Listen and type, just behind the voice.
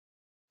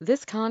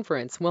This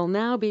conference will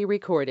now be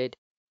recorded.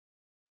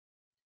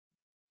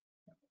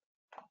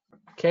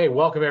 Okay,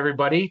 welcome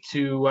everybody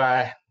to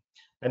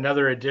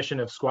another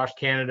edition of Squash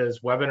Canada's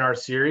webinar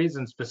series,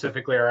 and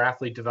specifically our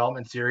athlete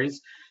development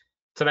series.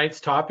 Tonight's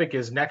topic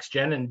is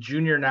NextGen and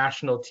Junior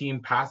National Team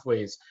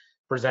Pathways,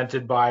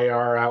 presented by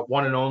our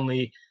one and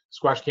only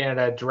Squash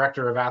Canada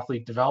Director of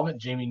Athlete Development,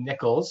 Jamie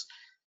Nichols.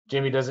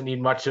 Jamie doesn't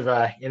need much of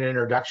an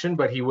introduction,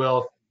 but he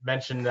will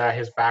mention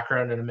his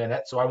background in a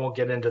minute, so I won't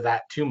get into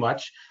that too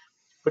much.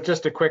 But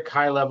just a quick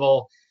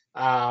high-level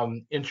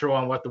intro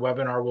on what the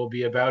webinar will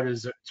be about.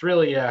 It's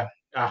really a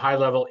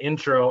high-level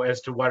intro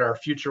as to what our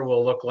future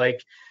will look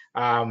like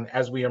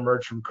as we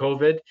emerge from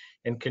COVID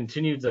and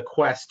continue the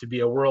quest to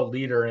be a world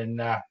leader in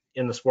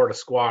the sport of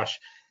squash.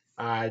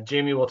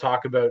 Jamie will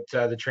talk about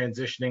the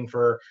transitioning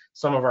for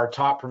some of our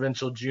top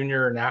provincial,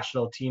 junior,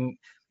 national team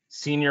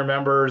senior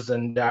members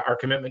and our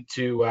commitment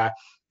to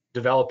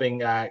developing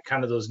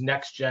kind of those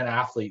next-gen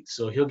athletes.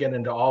 So he'll get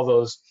into all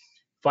those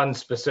fun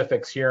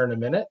specifics here in a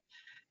minute.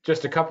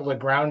 Just a couple of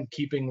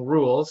groundkeeping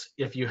rules.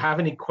 If you have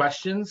any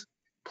questions,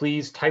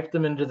 please type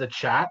them into the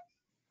chat.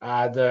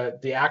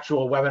 The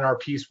actual webinar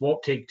piece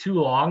won't take too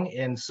long,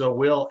 and so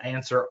we'll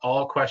answer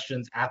all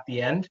questions at the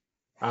end.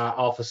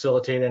 I'll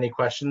facilitate any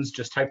questions.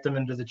 Just type them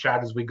into the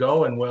chat as we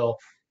go, and we'll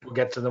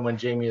get to them when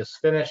Jamie is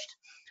finished.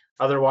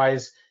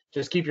 Otherwise,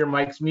 just keep your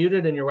mics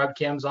muted and your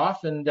webcams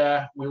off, and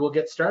we will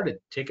get started.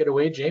 Take it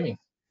away, Jamie.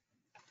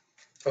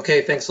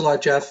 Okay, thanks a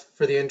lot, Jeff,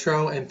 for the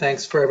intro, and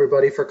thanks for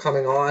everybody for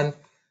coming on.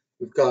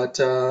 We've got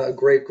a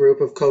great group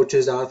of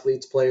coaches,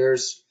 athletes,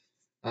 players,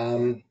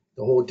 the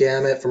whole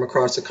gamut from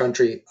across the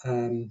country.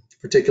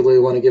 Particularly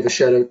want to give a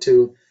shout out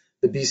to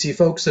the BC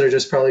folks that are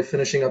just probably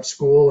finishing up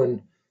school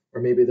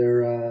or maybe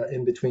they're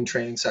in between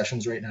training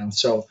sessions right now.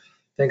 So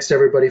thanks to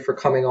everybody for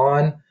coming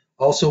on.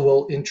 Also,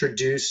 we'll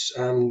introduce,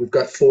 we've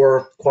got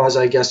 4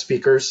 quasi guest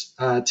speakers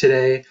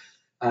today.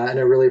 And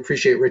I really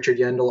appreciate Richard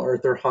Yendel,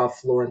 Arthur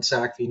Huff, Lauren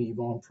Sackvey, and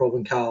Yvonne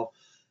Provencal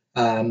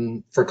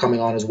for coming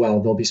on as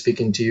well. They'll be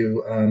speaking to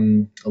you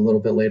a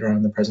little bit later on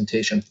in the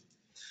presentation.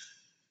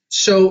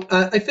 So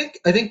I think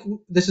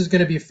this is going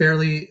to be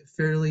fairly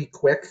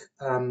quick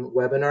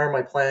webinar.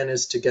 My plan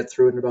is to get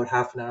through it in about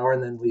half an hour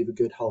and then leave a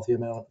good healthy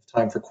amount of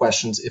time for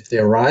questions if they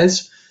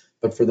arise.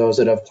 But for those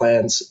that have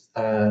plans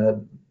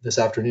this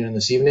afternoon and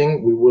this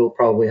evening, we will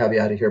probably have you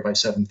out of here by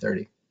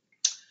 7:30.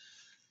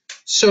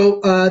 So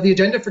the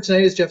agenda for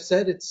tonight, as Jeff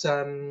said, it's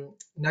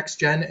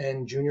NextGen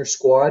and Junior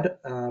Squad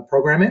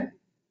programming.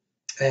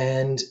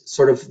 And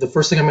sort of the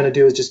first thing I'm going to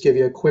do is just give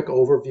you a quick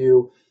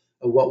overview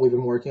of what we've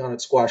been working on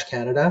at Squash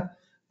Canada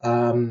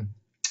and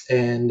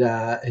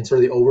sort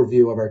of the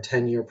overview of our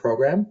 10-year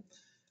program.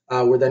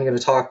 We're then going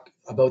to talk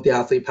about the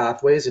athlete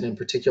pathways and in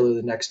particular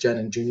the NextGen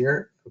and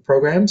Junior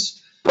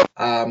programs.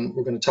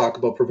 We're going to talk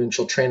about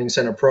provincial training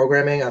center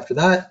programming after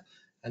that.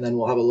 And then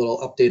we'll have a little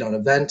update on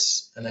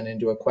events and then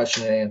into a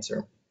question and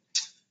answer.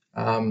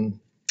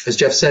 As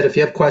Jeff said, if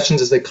you have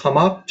questions as they come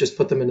up, just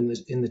put them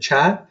in the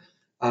chat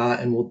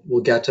and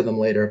we'll get to them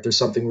later. If there's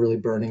something really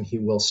burning, he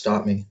will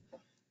stop me.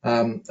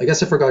 I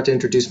guess I forgot to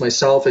introduce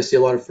myself. I see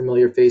a lot of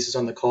familiar faces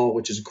on the call,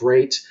 which is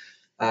great.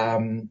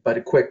 But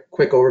a quick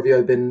overview.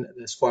 I've been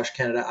the Squash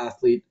Canada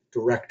Athlete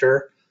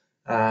Director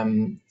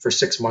for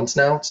 6 months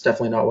now. It's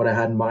definitely not what I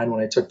had in mind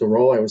when I took the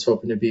role. I was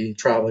hoping to be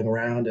traveling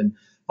around and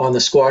on the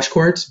squash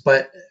courts,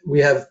 but we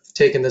have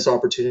taken this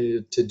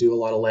opportunity to do a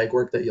lot of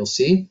legwork that you'll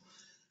see.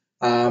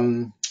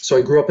 So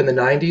I grew up in the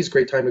 90s,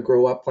 great time to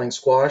grow up playing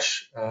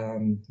squash.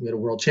 We had a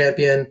world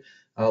champion,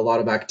 a lot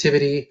of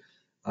activity.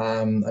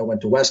 I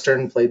went to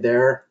Western, played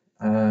there,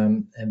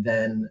 and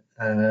then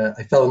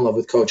I fell in love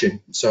with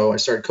coaching. So I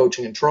started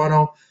coaching in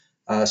Toronto,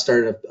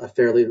 started a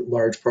fairly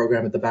large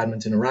program at the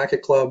Badminton and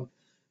Racket Club,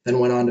 then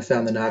went on to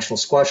found the National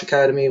Squash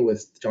Academy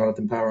with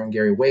Jonathan Power and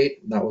Gary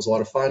Waite. That was a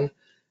lot of fun.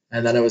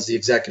 And then I was the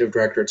executive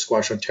director at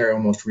Squash Ontario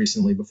most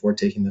recently before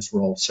taking this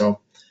role. So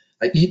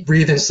I eat,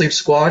 breathe, and sleep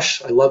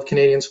squash. I love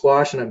Canadian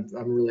squash, and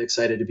I'm really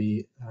excited to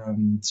be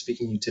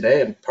speaking to you today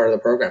and part of the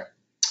program.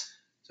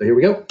 So here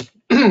we go.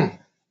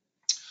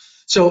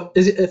 So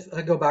if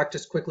I go back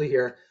just quickly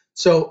here.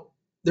 So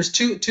there's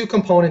two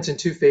components and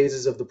 2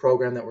 phases of the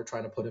program that we're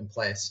trying to put in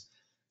place.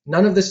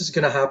 None of this is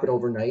going to happen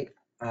overnight.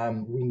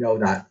 We know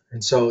that.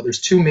 And so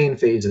there's 2 main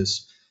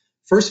phases.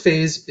 First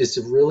phase is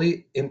to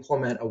really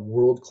implement a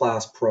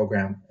world-class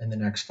program in the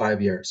next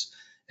 5 years.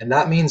 And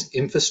that means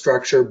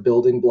infrastructure,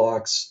 building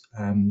blocks,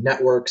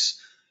 networks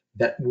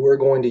that we're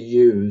going to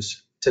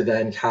use to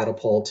then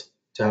catapult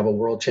to have a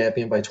world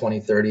champion by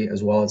 2030,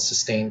 as well as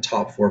sustain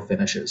top 4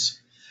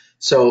 finishes.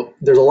 So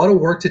there's a lot of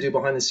work to do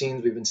behind the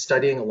scenes. We've been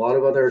studying a lot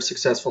of other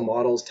successful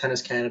models.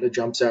 Tennis Canada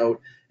jumps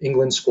out,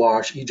 England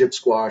squash, Egypt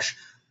squash.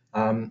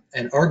 And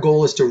our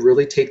goal is to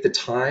really take the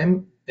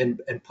time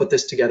and put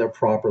this together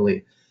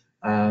properly.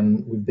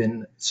 We've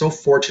been so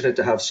fortunate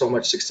to have so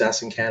much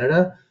success in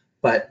Canada,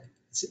 but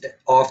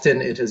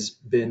often it has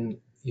been,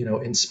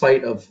 in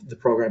spite of the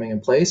programming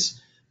in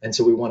place. And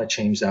so we want to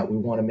change that. We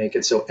want to make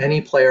it so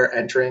any player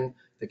entering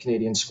the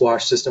Canadian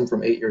squash system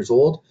from 8 years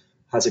old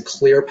has a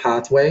clear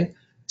pathway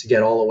to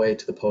get all the way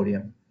to the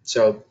podium.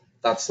 So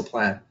that's the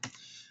plan.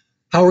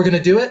 How we're going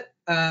to do it?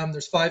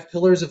 There's 5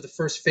 pillars of the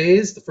first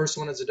phase. The first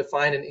one is a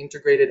defined and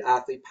integrated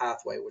athlete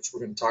pathway, which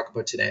we're going to talk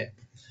about today.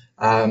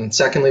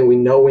 Secondly, we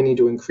know we need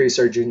to increase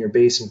our junior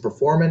base and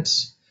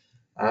performance.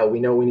 We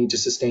know we need to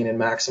sustain and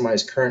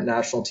maximize current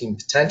national team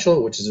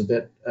potential, which is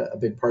a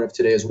big part of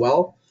today as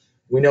well.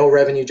 We know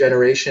revenue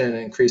generation and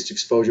increased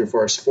exposure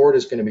for our sport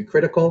is going to be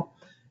critical,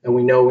 and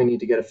we know we need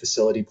to get a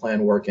facility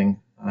plan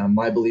working.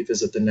 My belief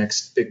is that the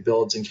next big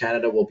builds in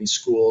Canada will be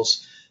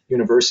schools,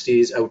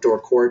 universities, outdoor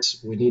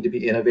courts. We need to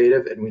be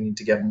innovative, and we need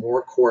to get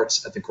more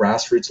courts at the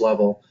grassroots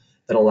level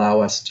that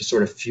allow us to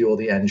sort of fuel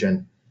the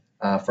engine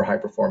for high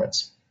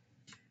performance.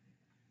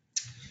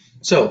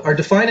 So our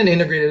defined and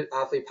integrated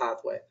athlete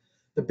pathway.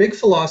 The big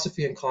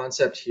philosophy and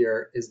concept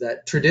here is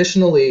that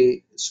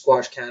traditionally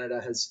Squash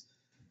Canada has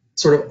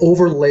sort of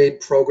overlaid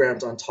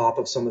programs on top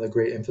of some of the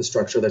great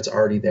infrastructure that's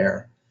already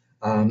there.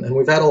 And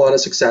we've had a lot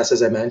of success,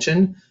 as I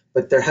mentioned,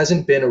 but there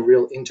hasn't been a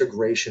real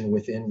integration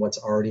within what's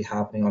already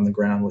happening on the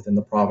ground within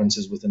the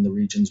provinces, within the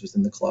regions,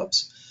 within the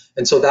clubs.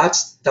 And so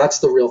that's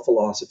the real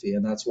philosophy,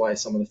 and that's why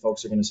some of the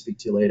folks are going to speak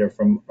to you later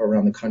from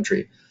around the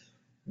country.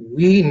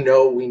 We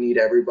know we need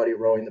everybody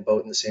rowing the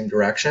boat in the same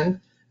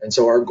direction, and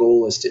so our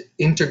goal is to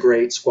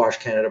integrate Squash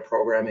Canada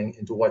programming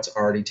into what's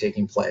already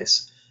taking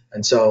place.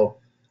 And so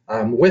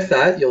with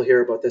that, you'll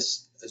hear about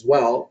this as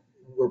well.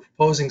 We're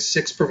proposing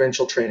 6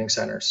 provincial training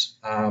centers,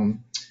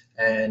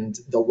 and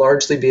they'll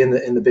largely be in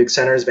the big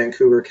centers,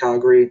 Vancouver,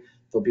 Calgary.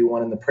 There'll be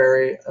one in the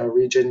Prairie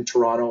region,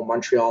 Toronto,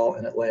 Montreal,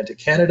 and Atlantic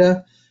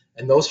Canada.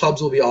 And those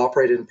hubs will be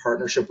operated in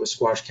partnership with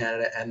Squash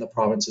Canada and the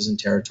provinces and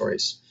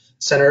territories.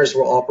 Centers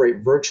will operate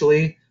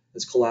virtually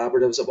as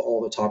collaboratives of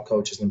all the top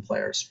coaches and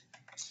players.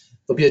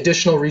 There'll be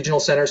additional regional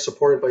centers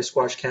supported by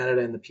Squash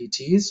Canada and the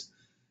PTs.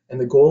 And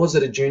the goal is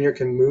that a junior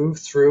can move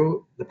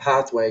through the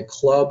pathway,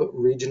 club,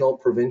 regional,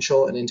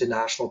 provincial, and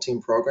international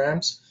team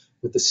programs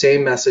with the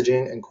same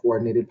messaging and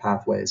coordinated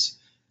pathways.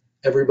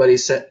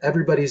 Everybody's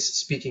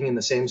speaking in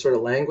the same sort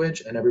of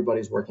language, and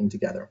everybody's working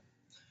together.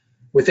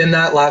 Within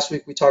that, last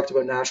week we talked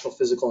about National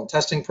Physical and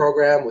Testing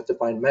Program with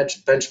defined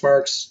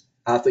benchmarks,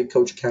 athlete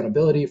coach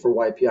accountability for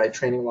YPI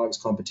training logs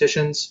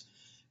competitions.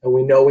 And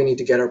we know we need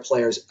to get our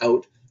players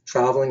out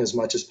traveling as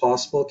much as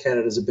possible.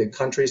 Canada's a big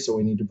country, so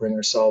we need to bring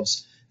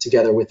ourselves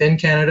together within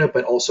Canada,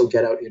 but also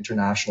get out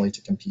internationally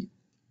to compete.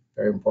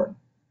 Very important.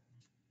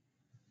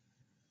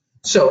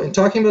 So in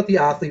talking about the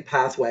athlete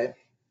pathway,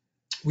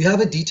 we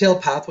have a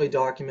detailed pathway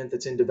document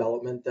that's in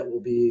development that will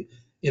be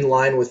in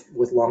line with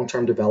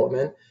long-term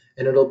development,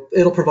 and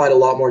it'll provide a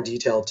lot more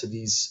detail to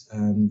these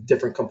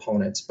different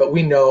components. But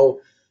we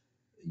know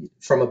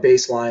from a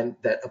baseline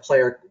that a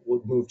player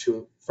would move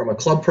from a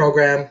club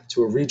program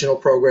to a regional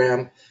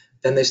program.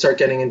 Then they start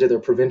getting into their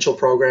provincial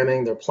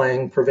programming. They're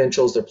playing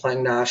provincials, they're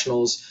playing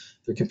nationals,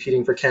 they're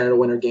competing for Canada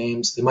Winter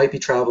Games. They might be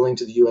traveling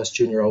to the US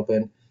Junior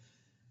Open.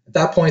 At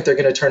that point, they're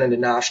going to turn into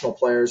national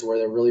players where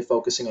they're really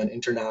focusing on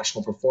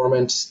international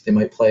performance. They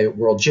might play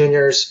World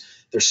Juniors.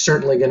 They're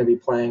certainly going to be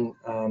playing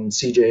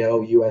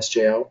CJO,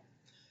 USJO.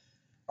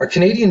 Our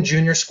Canadian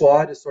Junior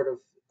squad is sort of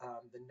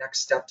the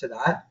next step to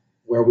that,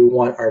 where we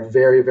want our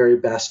very, very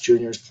best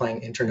juniors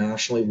playing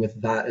internationally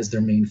with that as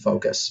their main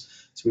focus.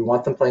 So we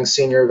want them playing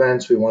senior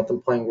events, we want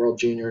them playing World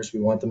Juniors, we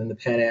want them in the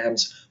Pan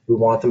Ams, we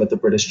want them at the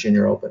British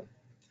Junior Open.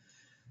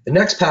 The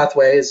next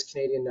pathway is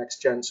Canadian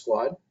NextGen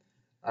squad,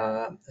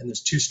 and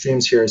there's 2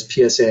 streams here as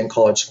PSA and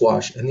college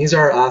squash. And these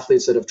are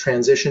athletes that have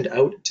transitioned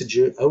out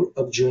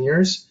of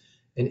juniors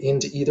and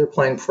into either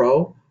playing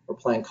pro or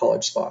playing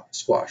college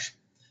squash.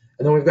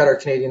 And then we've got our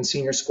Canadian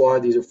senior squad.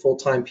 These are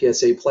full-time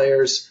PSA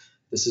players.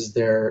 This is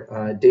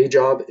their day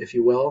job, if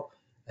you will,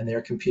 and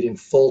they're competing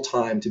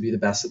full-time to be the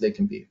best that they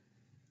can be.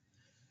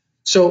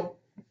 So,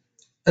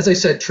 as I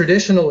said,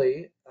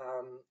 traditionally,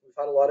 we've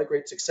had a lot of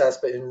great success,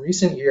 but in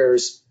recent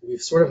years,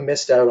 we've sort of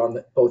missed out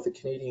on both the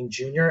Canadian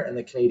Junior and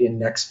the Canadian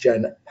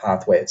NextGen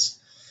pathways.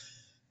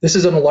 This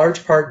is in a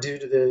large part due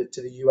to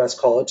the U.S.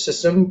 college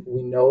system.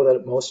 We know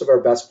that most of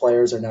our best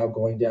players are now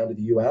going down to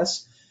the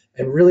U.S.,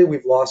 and really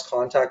we've lost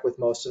contact with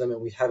most of them,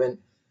 and we haven't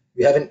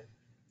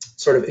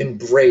sort of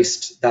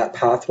embraced that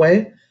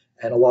pathway,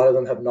 and a lot of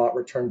them have not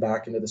returned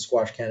back into the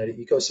Squash Canada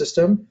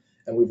ecosystem,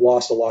 and we've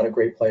lost a lot of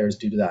great players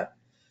due to that.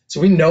 So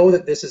we know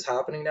that this is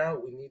happening now.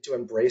 We need to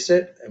embrace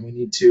it, and we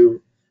need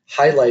to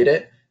highlight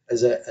it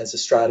as a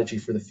strategy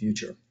for the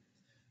future.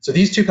 So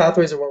these 2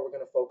 pathways are what we're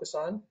going to focus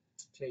on: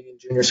 Canadian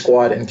Junior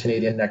Squad and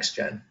Canadian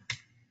NextGen.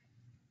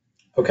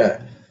 Okay.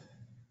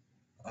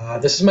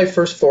 This is my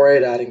first foray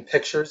at adding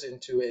pictures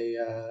into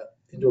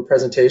a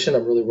presentation.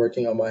 I'm really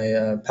working on my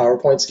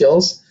PowerPoint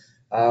skills.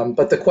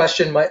 But the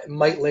question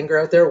might linger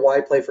out there: why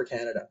play for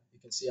Canada? You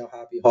can see how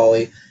happy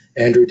Holly,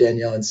 Andrew,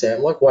 Danielle, and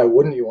Sam look. Why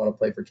wouldn't you want to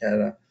play for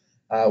Canada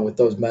with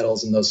those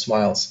medals and those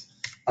smiles?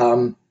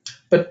 But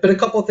a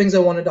couple of things I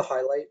wanted to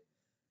highlight.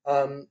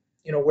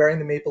 Wearing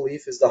the maple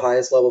leaf is the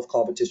highest level of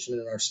competition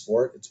in our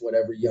sport. It's what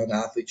every young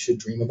athlete should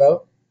dream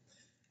about.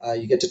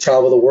 You get to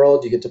travel the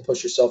world. You get to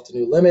push yourself to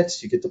new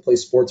limits. You get to play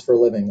sports for a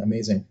living.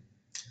 Amazing.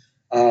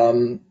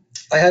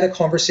 I had a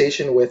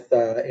conversation with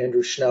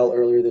Andrew Schnell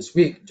earlier this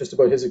week just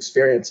about his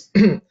experience.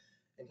 And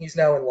he's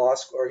now in law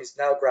school, or he's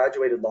now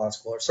graduated law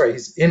school, or sorry,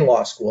 he's in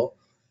law school,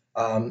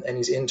 and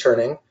he's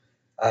interning.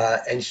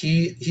 And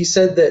he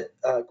said that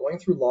going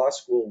through law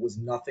school was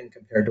nothing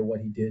compared to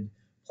what he did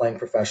playing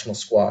professional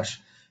squash.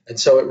 And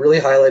so it really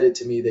highlighted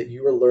to me that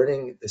you were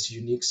learning this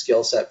unique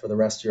skill set for the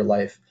rest of your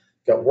life.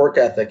 You got work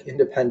ethic,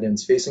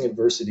 independence, facing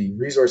adversity,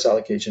 resource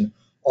allocation.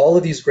 All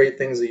of these great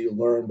things that you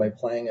learn by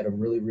playing at a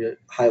really, really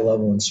high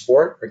level in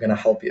sport are going to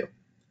help you.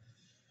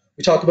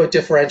 We talk about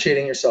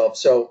differentiating yourself.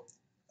 So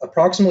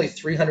approximately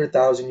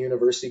 300,000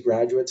 university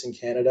graduates in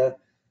Canada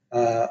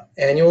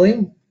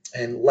annually,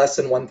 and less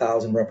than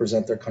 1,000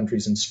 represent their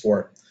countries in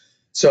sport.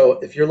 So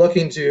if you're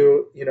looking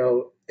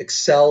to,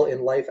 excel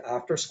in life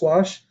after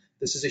squash,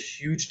 this is a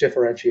huge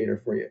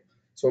differentiator for you.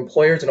 So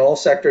employers in all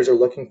sectors are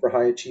looking for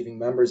high achieving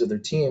members of their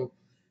team,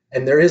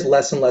 and there is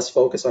less and less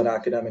focus on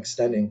academic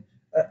standing.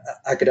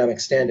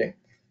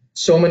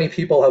 So many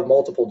people have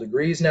multiple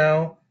degrees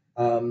now,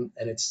 and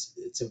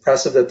it's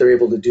impressive that they're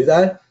able to do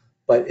that,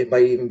 but it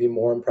might even be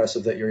more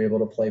impressive that you're able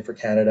to play for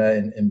Canada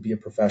and be a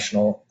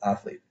professional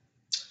athlete.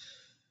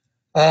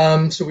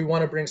 So we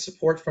want to bring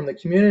support from the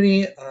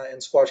community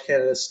and Squash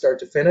Canada start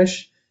to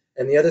finish.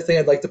 And the other thing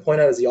I'd like to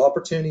point out is the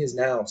opportunity is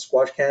now.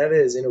 Squash Canada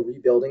is in a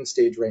rebuilding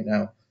stage right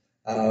now,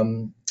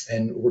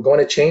 and we're going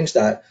to change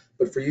that.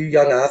 But for you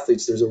young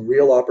athletes, there's a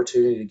real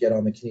opportunity to get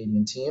on the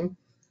Canadian team,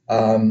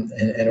 and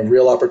a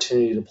real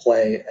opportunity to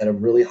play at a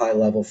really high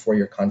level for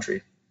your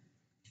country.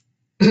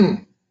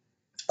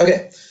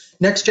 Okay,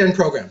 NextGen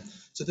program.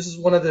 So this is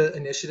one of the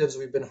initiatives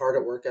we've been hard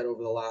at work at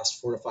over the last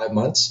 4 to 5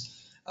 months.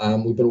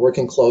 We've been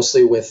working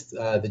closely with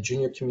the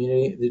junior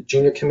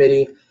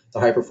committee, the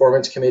high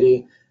performance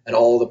committee, and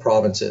all the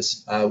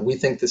provinces. We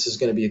think this is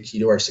going to be a key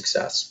to our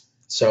success.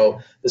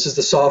 So this is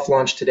the soft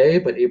launch today,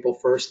 but April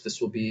 1st,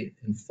 this will be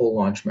in full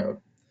launch mode.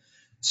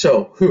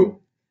 So who?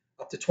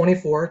 Up to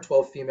 24,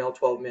 12 female,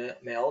 12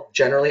 male,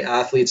 generally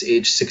athletes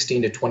aged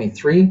 16 to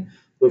 23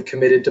 who have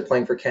committed to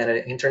playing for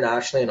Canada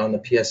internationally and on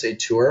the PSA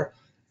Tour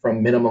for a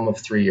minimum of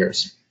 3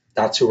 years.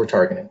 That's who we're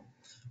targeting.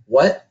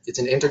 What? It's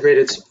an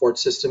integrated support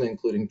system,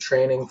 including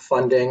training,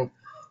 funding,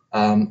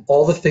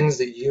 all the things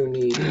that you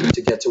need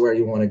to get to where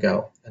you want to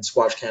go. And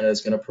Squash Canada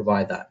is going to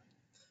provide that.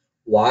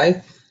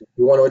 Why?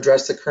 We want to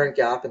address the current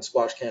gap in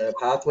Squash Canada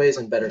pathways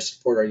and better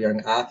support our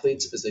young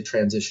athletes as they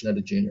transition out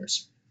of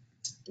juniors.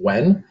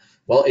 When?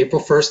 Well,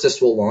 April 1st, this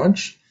will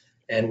launch,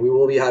 and we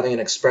will be having an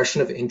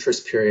expression of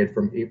interest period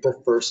from April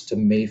 1st to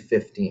May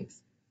 15th.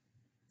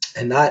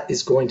 And that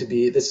is going to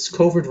be, this is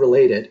COVID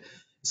related.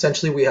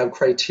 Essentially, we have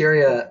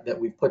criteria that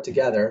we've put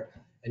together,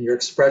 and your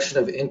expression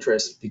of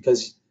interest,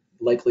 because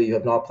likely you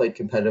have not played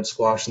competitive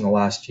squash in the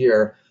last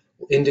year,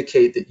 will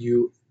indicate that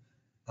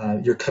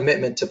your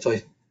commitment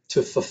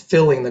to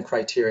fulfilling the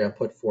criteria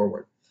put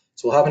forward.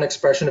 So we'll have an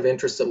expression of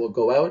interest that will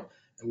go out,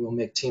 and we'll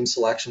make team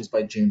selections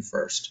by June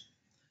 1st.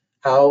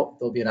 How?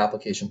 There'll be an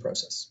application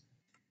process.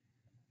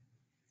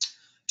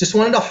 Just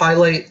wanted to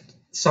highlight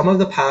some of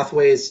the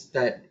pathways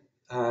that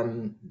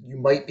you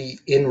might be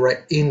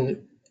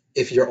in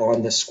if you're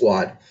on this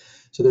squad.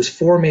 So there's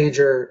 4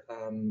 major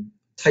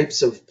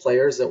types of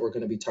players that we're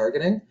going to be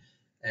targeting,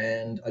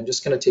 and I'm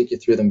just going to take you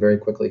through them very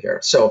quickly here.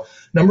 So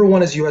number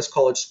 1 is U.S.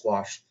 college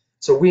squash.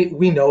 So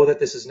we know that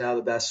this is now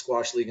the best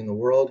squash league in the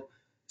world.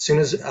 As soon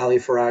as Ali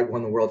Farag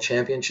won the world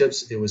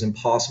championships, it was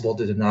impossible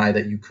to deny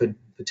that you could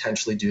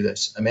potentially do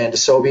this. Amanda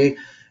Sobey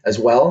as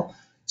well.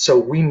 So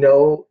we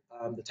know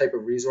the type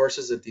of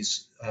resources that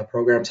these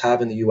programs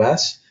have in the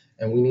U.S.,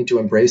 and we need to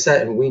embrace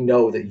that. And we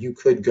know that you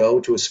could go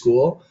to a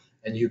school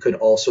and you could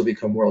also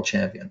become world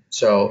champion.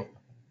 So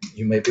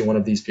you might be one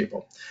of these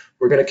people.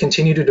 We're going to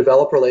continue to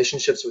develop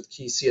relationships with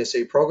key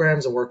CSA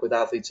programs and work with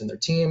athletes and their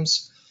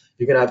teams.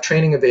 You're going to have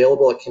training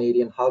available at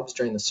Canadian hubs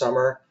during the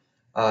summer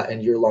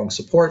and year-long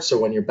support. So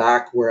when you're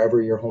back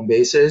wherever your home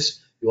base is,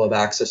 you'll have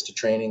access to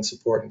training,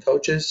 support, and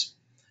coaches.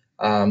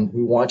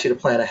 We want you to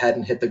plan ahead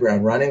and hit the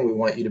ground running. We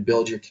want you to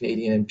build your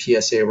Canadian and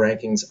PSA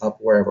rankings up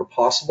wherever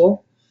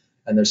possible.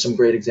 And there's some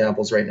great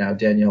examples right now.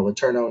 Danielle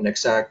Letourneau, Nick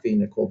Sackby,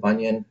 Nicole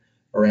Bunyan,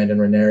 Miranda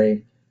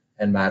Ranieri,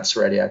 and Matt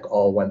Serediak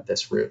all went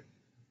this route.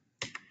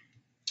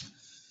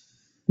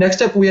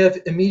 Next up, we have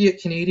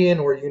immediate Canadian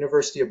or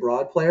university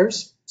abroad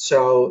players.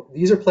 So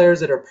these are players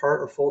that are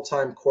part or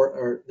full-time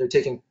they're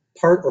taking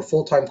part or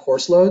full-time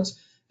course loads,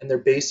 and they're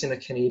based in a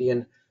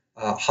Canadian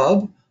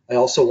hub. I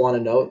also want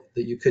to note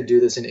that you could do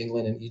this in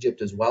England and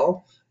Egypt as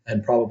well,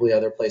 and probably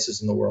other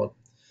places in the world.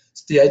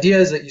 So the idea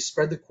is that you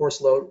spread the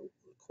course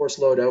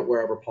load out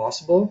wherever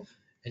possible,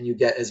 and you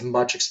get as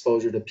much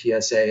exposure to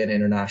PSA and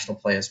international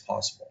play as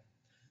possible.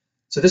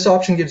 So this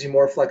option gives you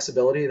more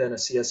flexibility than a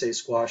CSA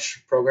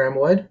squash program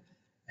would,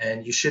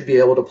 and you should be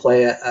able to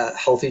play a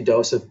healthy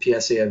dose of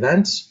PSA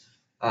events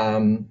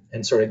and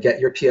sort of get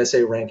your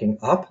PSA ranking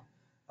up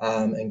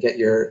and get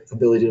your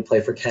ability to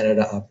play for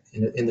Canada up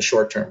in the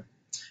short term.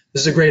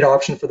 This is a great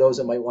option for those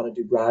that might want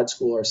to do grad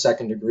school or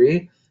second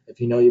degree. If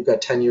you know you've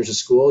got 10 years of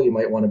school, you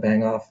might want to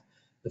bang off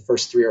the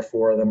first 3 or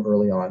 4 of them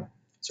early on.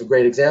 So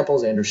great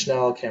examples: Andrew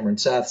Schnell, Cameron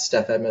Seth,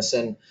 Steph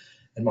Edmondson,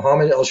 and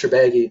Mohamed El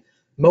Sharbaghi.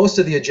 Most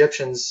of the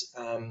Egyptians,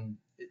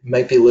 it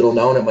might be little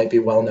known, it might be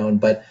well known,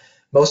 but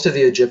most of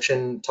the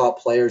Egyptian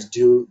top players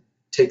do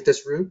take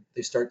this route.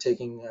 They start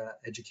taking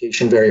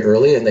education very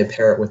early, and they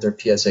pair it with their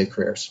PSA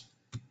careers.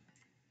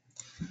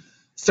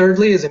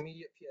 Thirdly is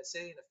immediate PSA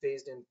and a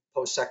phased-in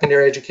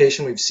post-secondary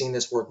education. We've seen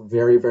this work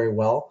very, very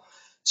well.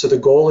 So the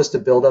goal is to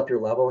build up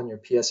your level and your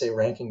PSA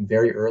ranking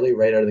very early,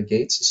 right out of the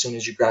gates, as soon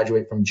as you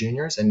graduate from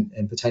juniors,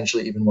 and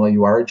potentially even while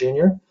you are a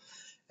junior.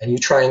 And you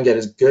try and get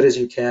as good as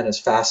you can, as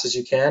fast as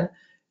you can,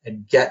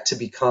 and get to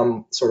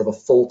become sort of a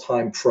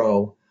full-time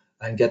pro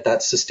and get that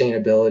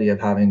sustainability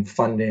of having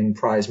funding,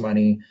 prize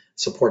money,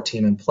 support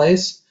team in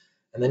place.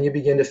 And then you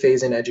begin to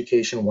phase in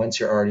education once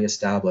you're already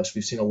established.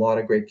 We've seen a lot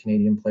of great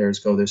Canadian players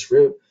go this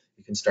route.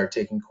 You can start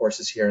taking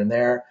courses here and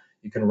there.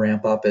 You can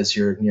ramp up as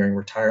you're nearing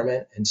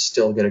retirement and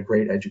still get a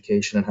great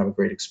education and have a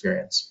great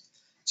experience.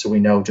 So we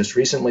know just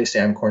recently,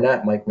 Sam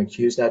Cornett, Mike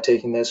McHugh's now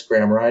taking this,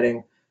 Graham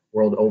Riding,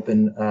 World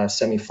Open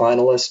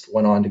semi-finalist,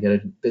 went on to get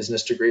a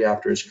business degree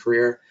after his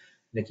career.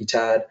 Nikki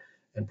Tad,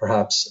 and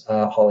perhaps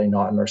Holly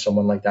Naughton or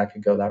someone like that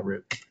could go that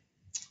route.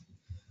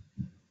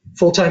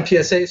 Full-time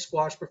PSA,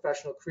 squash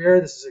professional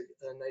career. This is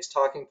a nice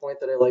talking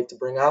point that I like to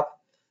bring up.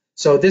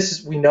 So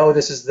we know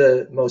this is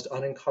the most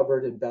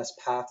unencumbered and best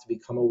path to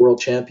become a world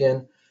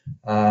champion.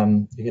 You're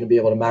going to be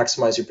able to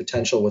maximize your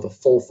potential with a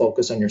full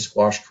focus on your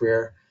squash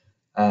career.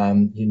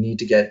 You need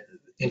to get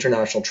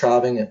international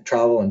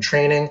travel and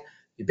training.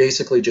 You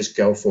basically just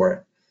go for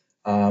it.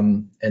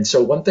 And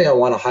so one thing I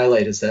want to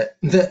highlight is that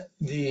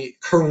the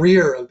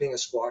career of being a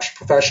squash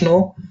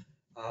professional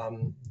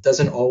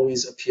doesn't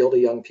always appeal to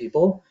young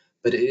people,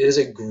 but it is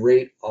a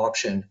great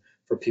option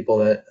for people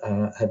that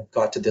have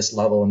got to this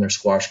level in their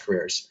squash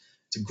careers.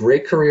 It's a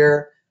great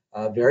career,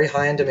 very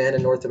high in demand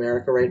in North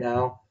America right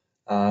now.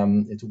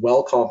 It's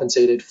well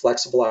compensated,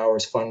 flexible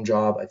hours, fun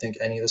job. I think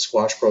any of the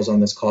squash pros on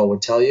this call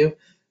would tell you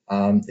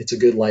it's a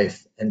good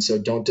life. And so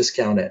don't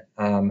discount it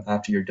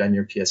after you're done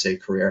your PSA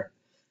career.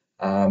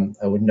 I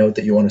would note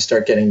that you want to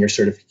start getting your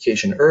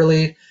certification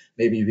early.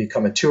 Maybe you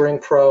become a touring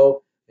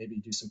pro. Maybe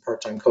you do some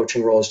part-time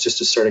coaching roles just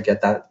to sort of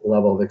get that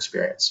level of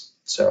experience.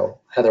 So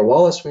Heather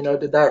Wallace, we know,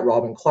 did that.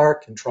 Robin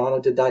Clark in Toronto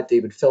did that.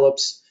 David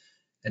Phillips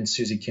and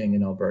Susie King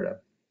in Alberta.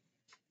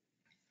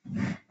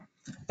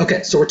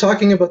 Okay, so we're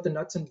talking about the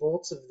nuts and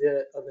bolts of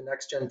the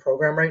NextGen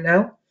program right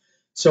now.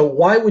 So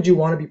why would you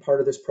want to be part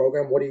of this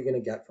program? What are you going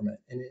to get from it?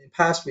 And in the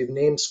past, we've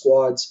named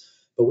squads,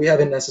 but we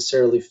haven't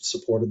necessarily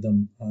supported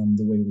them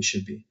the way we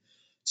should be.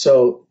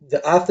 So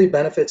the athlete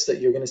benefits that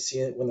you're going to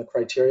see when the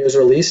criteria is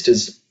released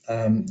is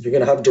you're going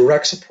to have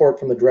direct support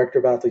from the Director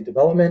of Athlete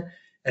Development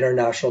and our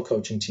national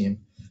coaching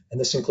team. And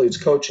this includes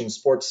coaching,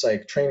 sports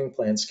psych, training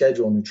plan,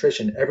 schedule,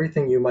 nutrition,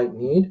 everything you might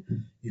need.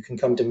 You can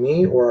come to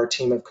me or our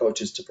team of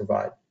coaches to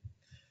provide.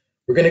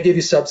 We're going to give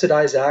you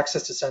subsidized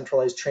access to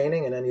centralized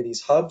training in any of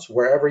these hubs.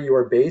 Wherever you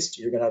are based,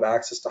 you're going to have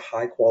access to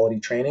high quality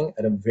training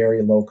at a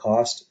very low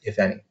cost, if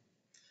any.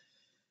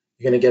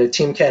 You're going to get a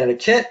Team Canada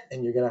kit,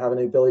 and you're going to have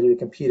an ability to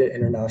compete at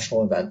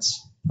international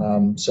events.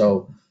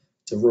 So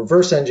to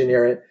reverse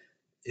engineer it,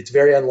 it's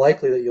very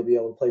unlikely that you'll be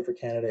able to play for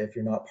Canada if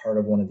you're not part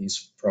of one of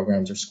these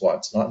programs or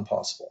squads. Not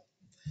impossible.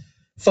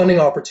 Funding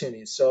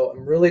opportunities. So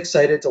I'm really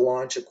excited to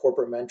launch a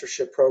corporate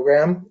mentorship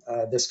program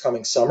this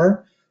coming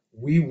summer.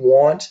 We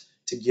want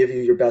to give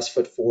you your best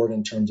foot forward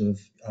in terms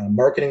of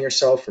marketing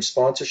yourself for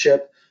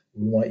sponsorship.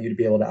 We want you to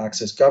be able to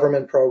access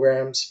government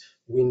programs.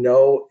 We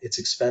know it's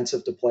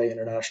expensive to play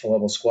international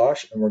level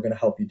squash, and we're going to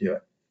help you do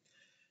it.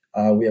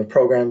 We have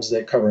programs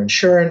that cover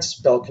insurance,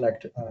 Bell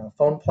Connect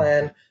phone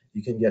plan.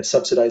 You can get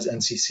subsidized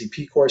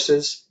NCCP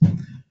courses.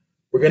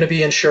 We're going to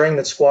be ensuring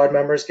that squad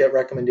members get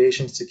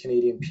recommendations to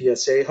Canadian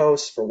PSA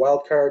hosts for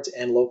wildcards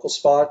and local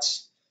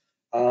spots.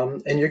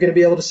 And you're going to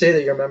be able to say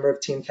that you're a member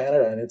of Team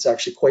Canada, and it's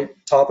actually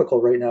quite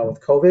topical right now with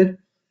COVID.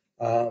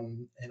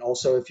 And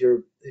also, if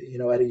you're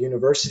at a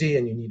university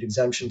and you need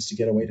exemptions to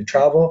get away to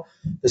travel,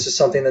 this is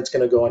something that's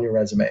going to go on your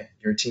resume.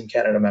 You're a Team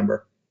Canada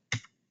member.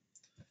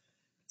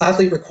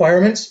 Athlete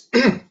requirements.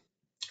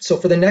 So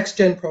for the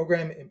NextGen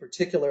program in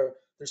particular,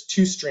 there's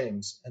two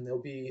streams, and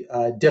they'll be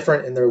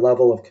different in their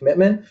level of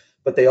commitment,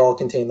 but they all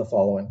contain the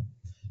following.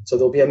 So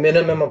there'll be a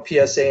minimum of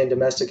PSA and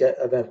domestic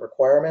event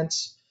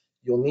requirements.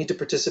 You'll need to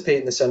participate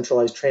in the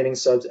centralized training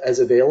subs as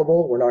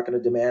available. We're not going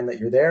to demand that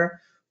you're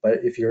there,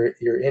 but if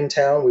you're in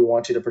town, we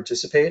want you to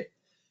participate.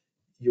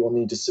 You will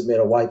need to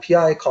submit a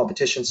YPI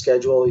competition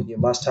schedule. You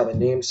must have a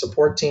named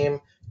support team,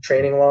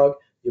 training log.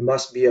 You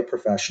must be a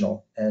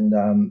professional,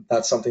 and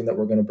that's something that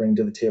we're going to bring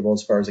to the table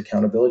as far as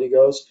accountability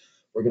goes.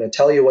 We're going to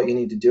tell you what you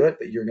need to do it,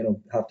 but you're going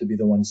to have to be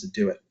the ones that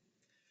do it.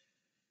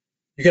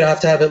 You're going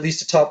to have at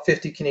least a top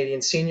 50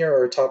 Canadian senior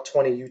or a top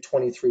 20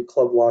 U23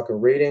 club locker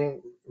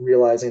rating,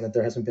 realizing that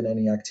there hasn't been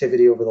any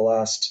activity over the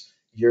last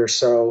year or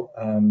so.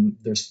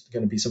 There's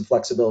going to be some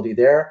flexibility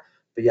there,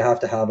 but you have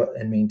to have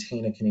and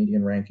maintain a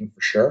Canadian ranking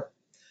for sure.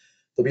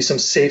 There'll be some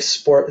safe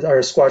sport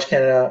or Squash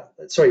Canada.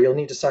 Sorry, you'll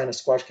need to sign a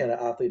Squash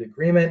Canada athlete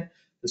agreement.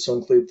 This will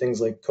include things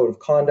like code of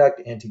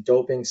conduct,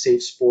 anti-doping,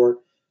 safe sport,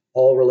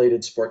 all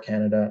related Sport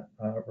Canada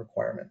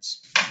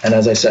requirements. And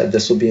as I said,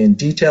 this will be in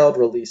detailed,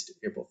 released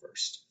April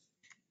 1st.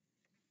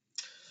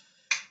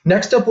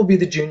 Next up will be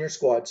the junior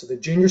squad. So the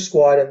junior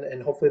squad,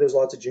 and hopefully there's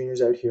lots of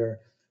juniors out here,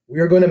 we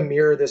are going to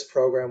mirror this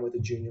program with a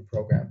junior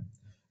program.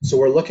 So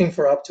we're looking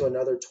for up to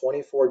another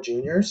 24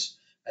 juniors,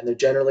 and they're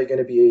generally going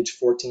to be age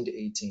 14 to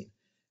 18.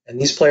 And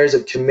these players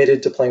have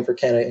committed to playing for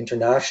Canada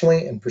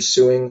internationally and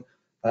pursuing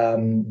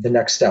the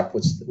next step,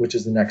 which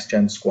is the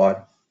NextGen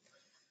squad.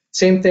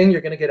 Same thing,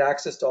 you're going to get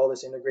access to all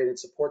this integrated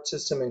support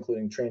system,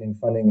 including training,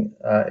 funding,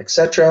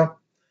 etc.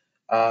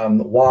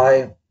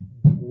 Why?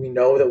 We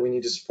know that we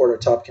need to support our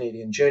top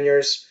Canadian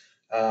juniors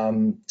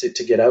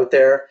to get out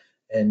there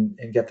and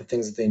get the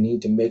things that they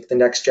need to make the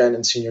NextGen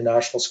and senior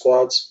national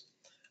squads,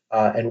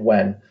 and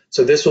when.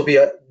 So this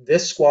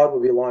squad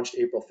will be launched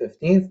April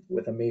 15th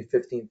with a May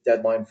 15th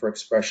deadline for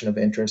expression of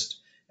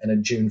interest and a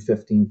June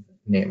 15th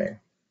naming.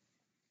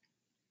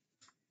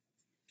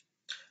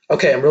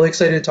 Okay, I'm really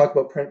excited to talk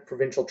about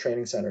provincial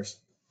training centers.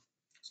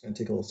 Just going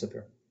to take a little sip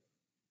here.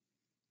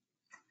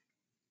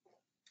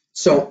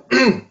 So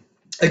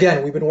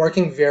again, we've been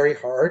working very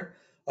hard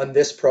on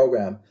this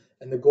program,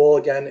 and the goal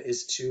again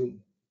is to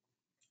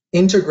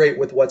integrate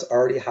with what's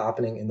already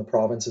happening in the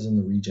provinces and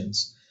the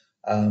regions.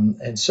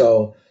 And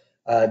so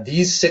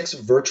these 6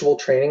 virtual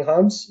training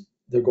hubs,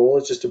 their goal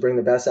is just to bring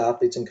the best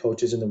athletes and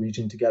coaches in the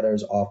region together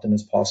as often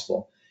as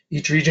possible.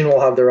 Each region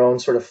will have their own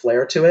sort of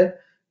flair to it.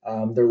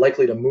 They're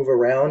likely to move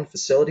around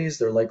facilities.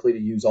 They're likely to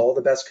use all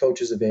the best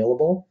coaches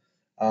available,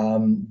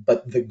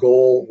 but the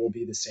goal will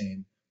be the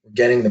same. We're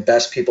getting the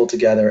best people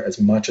together as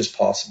much as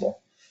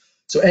possible.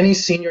 So any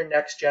senior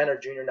NextGen or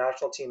junior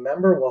national team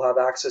member will have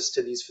access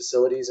to these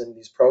facilities and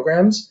these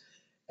programs,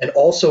 and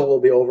also will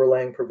be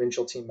overlaying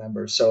provincial team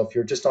members. So if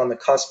you're just on the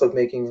cusp of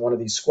making one of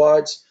these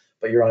squads,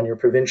 but you're on your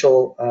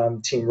provincial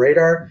team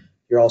radar,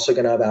 you're also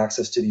going to have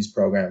access to these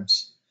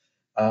programs.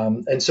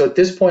 And so at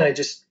this point, I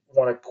just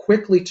want to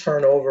quickly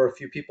turn over a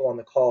few people on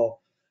the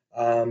call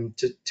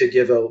to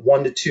give a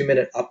 1 to 2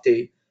 minute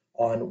update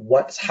on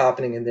what's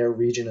happening in their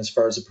region as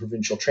far as a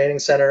provincial training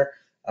center,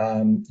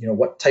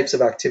 what types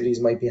of activities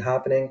might be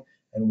happening,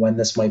 and when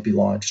this might be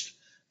launched.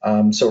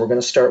 So we're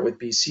going to start with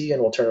BC,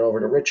 and we'll turn it over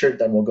to Richard,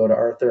 then we'll go to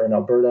Arthur in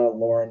Alberta,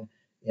 Lauren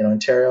in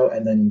Ontario,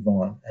 and then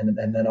Yvonne. And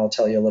then I'll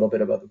tell you a little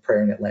bit about the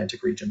Prairie and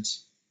Atlantic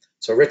regions.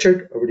 So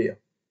Richard, over to you.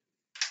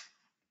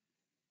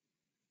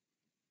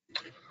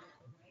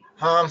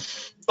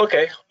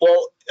 Okay,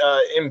 well,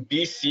 in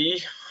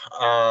BC,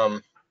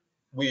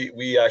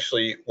 we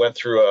actually went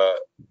through a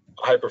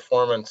high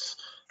performance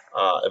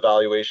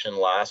evaluation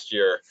last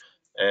year,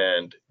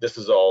 and this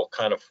has all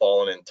kind of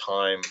fallen in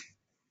time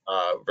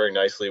very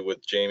nicely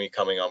with Jamie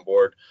coming on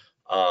board.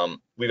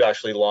 We've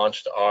actually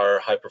launched our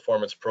high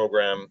performance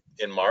program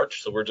in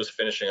March, so we're just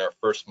finishing our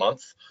first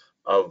month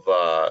of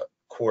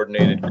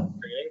coordinated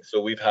training.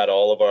 So we've had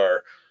all of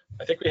our,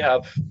 I think we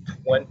have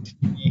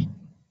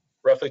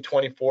roughly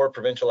 24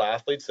 provincial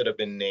athletes that have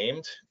been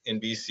named in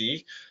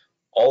BC.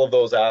 All of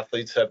those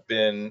athletes have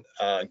been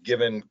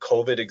given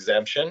COVID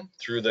exemption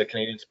through the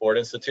Canadian Sport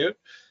Institute.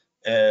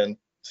 And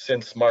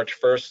since March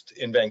 1st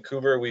in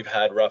Vancouver, we've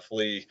had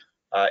roughly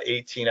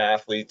 18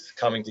 athletes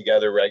coming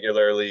together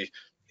regularly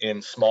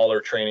in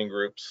smaller training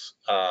groups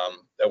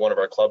at one of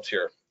our clubs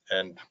here.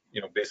 And,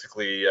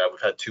 basically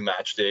we've had 2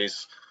 match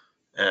days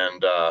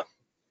and a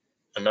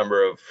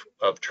number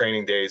of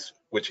training days,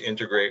 which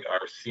integrate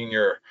our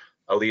senior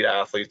elite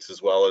athletes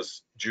as well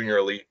as junior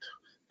elite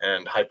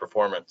and high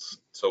performance.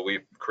 So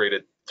we've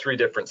created 3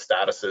 different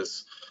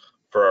statuses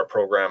for our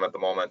program at the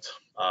moment.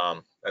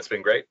 That's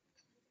been great.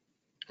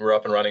 We're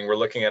up and running. We're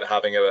looking at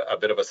having a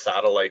bit of a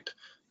satellite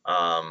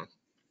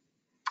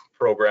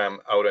program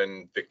out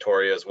in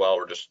Victoria as well.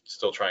 We're just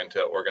still trying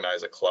to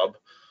organize a club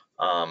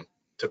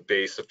to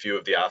base a few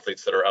of the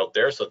athletes that are out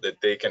there so that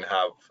they can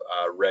have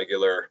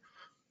regular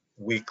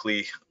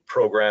weekly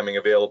programming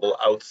available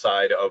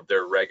outside of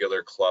their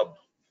regular club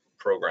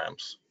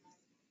programs.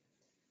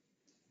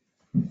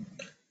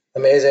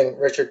 Amazing,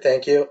 Richard,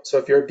 thank you. So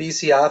if you're a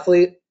BC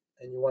athlete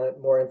and you want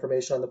more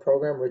information on the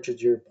program,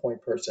 Richard's your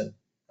point person.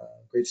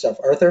 Great stuff.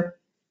 Arthur?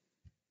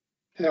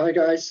 Hi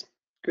guys,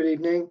 good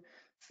evening.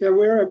 Yeah,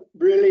 we're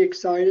really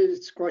excited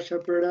at Squash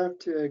Alberta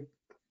to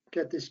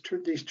get these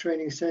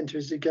training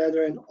centers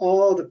together, and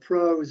all the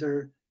pros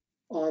are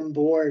on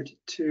board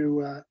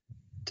to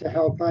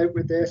help out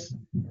with this.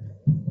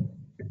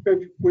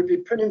 We'll be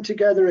putting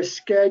together a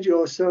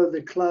schedule so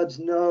the clubs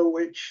know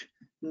which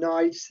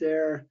nights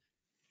that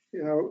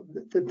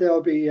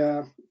they'll be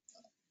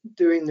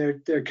doing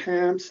their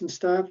camps and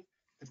stuff.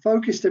 The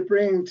focus to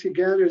bring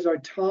together is our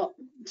top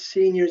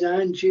seniors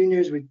and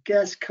juniors with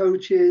guest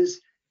coaches,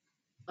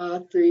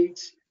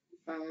 athletes.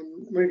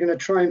 We're going to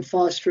try and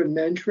foster a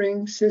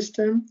mentoring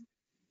system.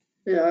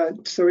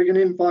 So we're going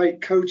to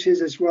invite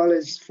coaches as well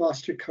as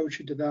foster coach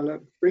and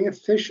develop. Bring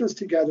officials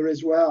together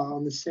as well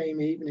on the same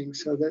evening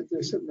so that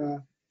there's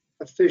some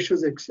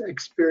officials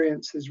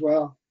experience as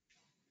well.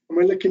 And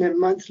we're looking at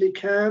monthly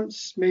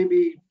camps,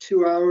 maybe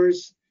 2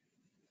 hours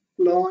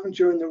long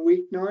during the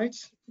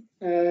weeknights,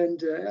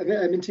 and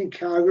Edmonton,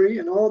 Calgary,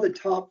 and all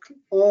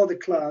the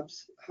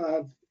clubs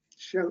have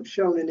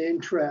shown an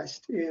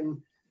interest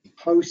in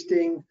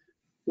hosting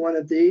one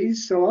of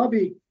these. So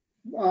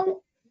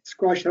I'll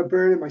Squash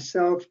Alberta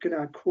myself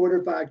gonna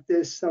quarterback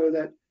this so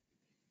that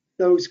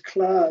those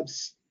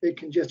clubs, they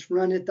can just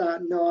run it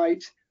that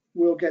night.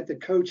 We'll get the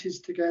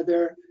coaches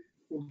together,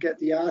 we'll get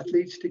the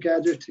athletes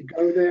together to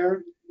go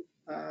there.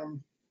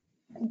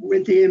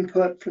 With the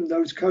input from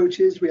those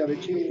coaches, we have a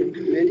junior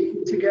committee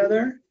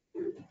together.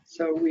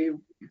 So we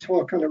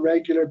talk on a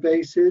regular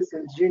basis,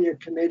 and junior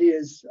committee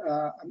is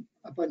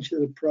a bunch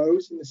of the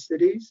pros in the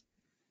cities.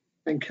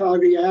 And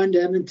Calgary and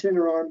Edmonton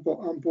are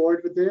on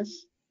board with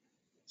this.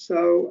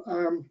 So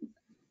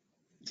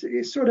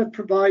it sort of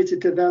provides a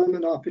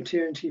development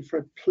opportunity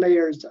for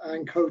players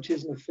and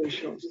coaches and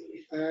officials.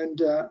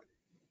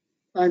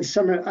 And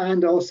summer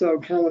and also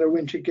Canada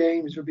Winter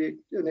Games will be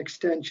an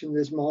extension of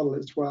this model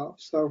as well.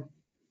 So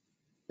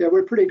yeah,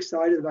 we're pretty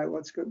excited about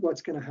what's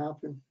going to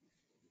happen.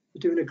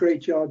 You're doing a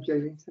great job,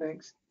 Jamie.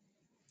 Thanks.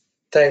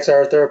 Thanks,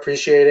 Arthur.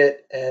 Appreciate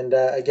it. And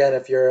again,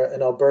 if you're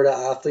an Alberta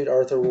athlete,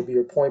 Arthur will be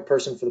your point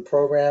person for the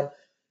program.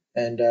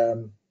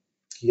 And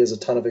he has a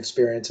ton of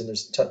experience, and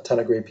there's a ton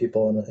of great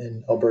people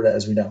in Alberta,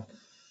 as we know.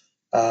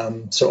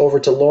 So over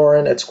to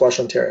Lauren at Squash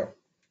Ontario.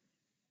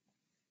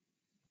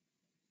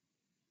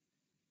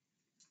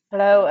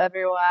 Hello,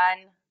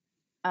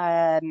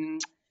 everyone.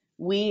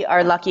 We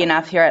are lucky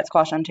enough here at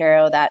Squash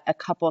Ontario that a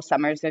couple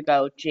summers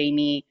ago,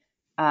 Jamie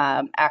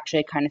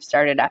actually kind of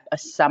started up a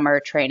summer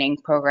training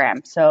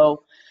program.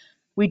 So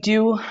we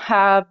do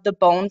have the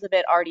bones of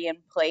it already in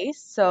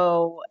place.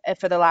 So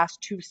for the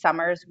last 2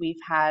 summers, we've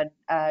had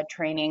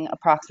training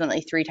approximately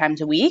 3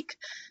 times a week,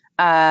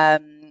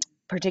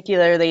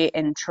 particularly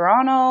in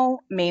Toronto,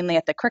 mainly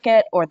at the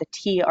Cricket or the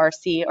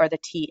TRC or the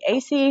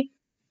TAC.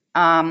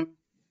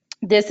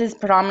 This is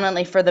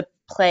predominantly for the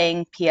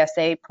playing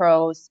PSA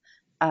pros.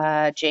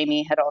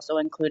 Jamie had also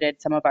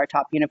included some of our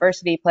top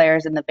university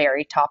players and the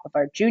very top of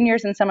our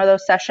juniors in some of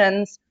those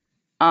sessions.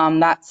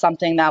 That's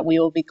something that we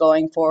will be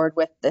going forward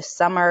with this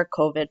summer,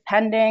 COVID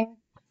pending.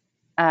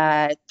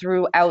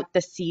 Throughout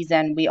the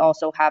season, we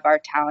also have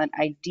our Talent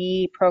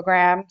ID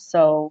program.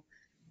 So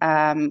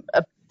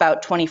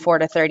about 24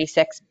 to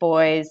 36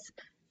 boys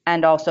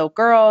and also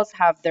girls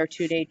have their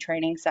 2-day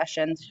training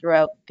sessions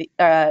throughout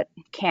the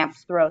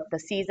camps throughout the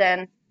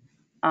season.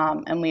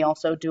 And we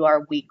also do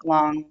our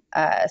week-long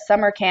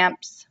summer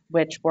camps,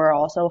 which we're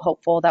also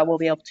hopeful that we'll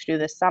be able to do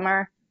this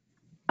summer.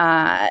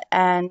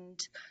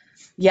 And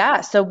yeah,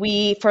 so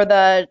for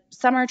the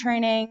summer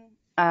training,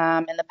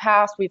 in the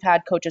past, we've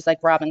had coaches like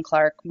Robin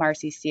Clark,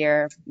 Marcy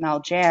Sear, Mel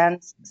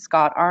Jans,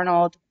 Scott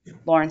Arnold,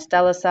 Lawrence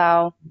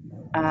Delasau,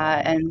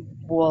 and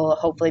we'll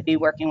hopefully be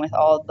working with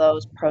all of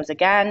those pros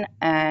again.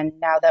 And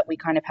now that we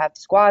kind of have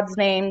squads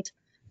named,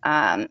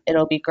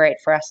 it'll be great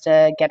for us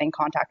to get in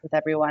contact with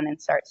everyone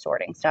and start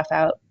sorting stuff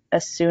out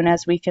as soon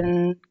as we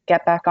can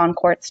get back on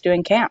courts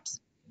doing camps.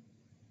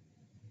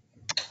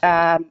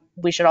 I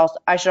should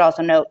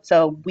also note,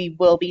 so we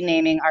will be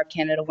naming our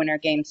Canada Winter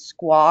Games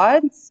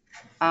squads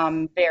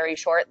very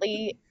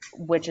shortly,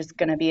 which is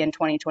going to be in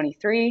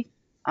 2023.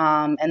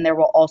 And there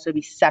will also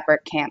be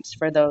separate camps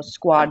for those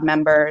squad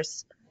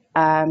members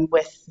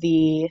with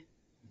the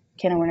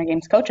Canada Winter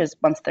Games coaches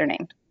once they're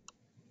named.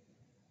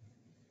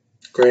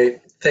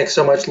 Great. Thanks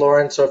so much,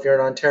 Lauren. So if you're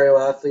an Ontario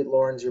athlete,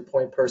 Lauren's your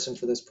point person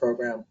for this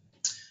program.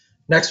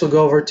 Next, we'll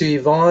go over to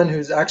Yvonne,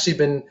 who's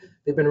actually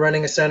they've been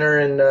running a center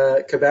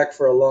in Quebec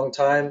for a long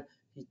time.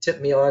 He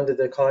tipped me on to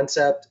the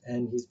concept,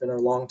 and he's been a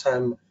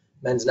long-time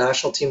men's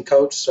national team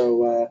coach.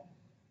 So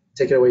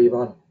take it away,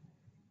 Yvonne.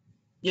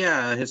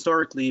 Yeah,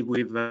 historically,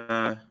 we've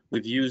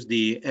used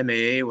the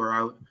MAA,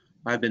 where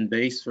I've been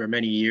based for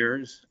many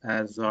years,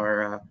 as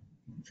our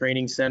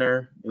training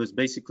center. It was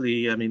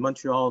basically, I mean,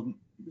 Montreal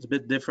is a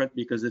bit different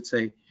because it's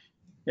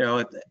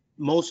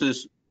most of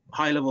this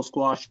high-level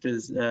squash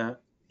is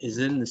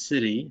in the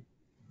city.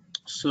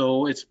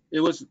 So it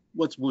was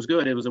what was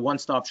good. It was a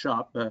one-stop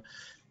shop.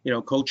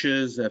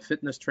 Coaches,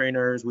 fitness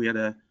trainers. We had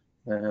a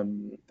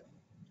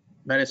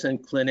medicine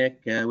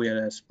clinic. We had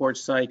a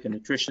sports psych, a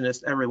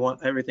nutritionist.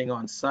 Everything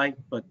on site.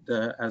 But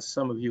as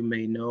some of you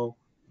may know,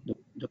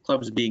 the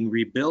club's being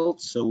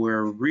rebuilt, so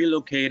we're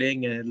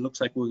relocating, and it looks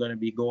like we're going to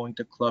be going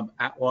to Club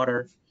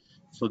Atwater.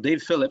 So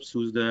Dave Phillips,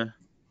 who's the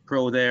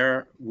pro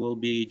there, will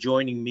be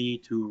joining me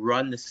to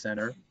run the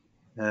center.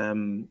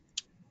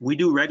 We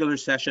do regular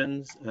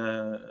sessions,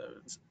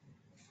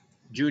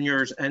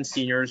 juniors and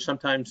seniors,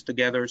 sometimes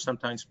together,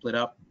 sometimes split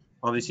up.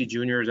 Obviously,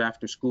 juniors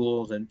after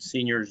schools and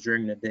seniors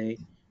during the day.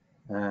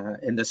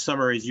 And the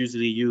summer is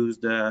usually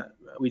used.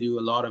 We do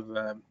a lot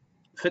of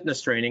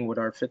fitness training with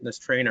our fitness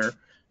trainer.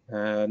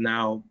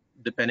 Now,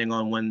 depending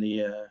on when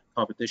the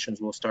competitions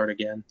will start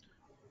again,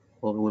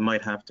 well, we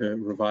might have to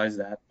revise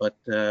that. But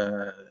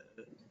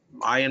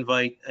I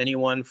invite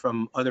anyone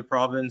from other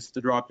province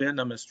to drop in.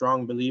 I'm a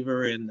strong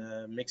believer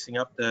in mixing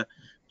up the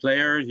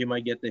players. You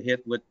might get the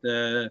hit with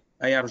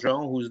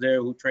Ayarjon, who's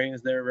there, who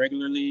trains there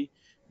regularly.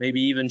 maybe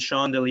even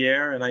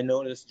Chandelier. And I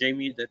noticed,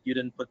 Jamie, that you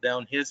didn't put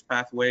down his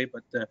pathway,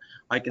 but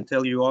I can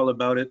tell you all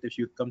about it if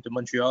you come to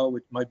Montreal,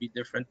 which might be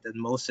different than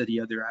most of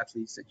the other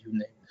athletes that you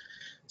named.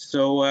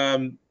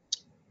 So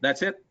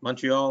that's it.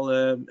 Montreal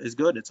is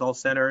good. It's all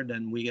centered,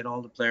 and we get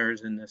all the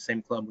players in the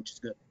same club, which is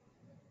good.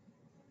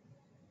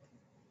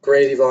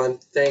 Great, Yvonne.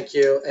 Thank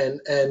you.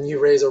 And you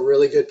raise a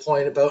really good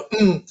point about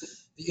the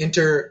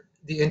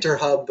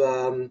inter-hub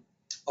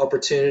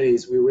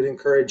opportunities. We would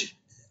encourage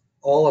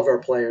all of our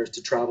players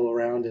to travel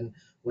around, and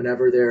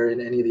whenever they're in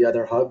any of the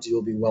other hubs,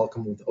 you'll be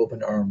welcome with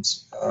open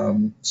arms.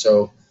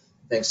 So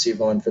thanks to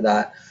Yvonne for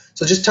that.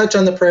 So just touch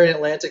on the Prairie and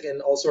Atlantic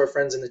and also our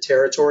friends in the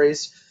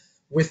territories.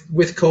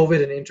 With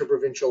COVID and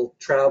interprovincial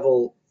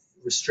travel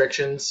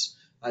restrictions,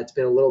 it's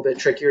been a little bit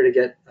trickier to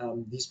get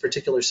these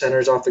particular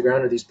centers off the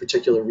ground or these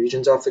particular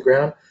regions off the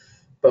ground.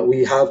 But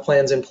we have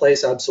plans in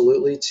place,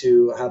 absolutely,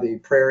 to have a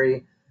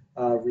Prairie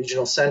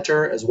regional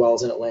center as well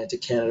as an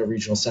Atlantic Canada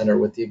regional center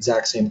with the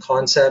exact same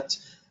concept,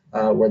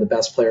 where the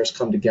best players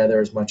come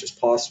together as much as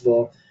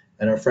possible.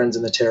 And our friends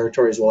in the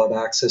territories will have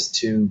access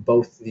to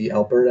both the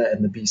Alberta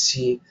and the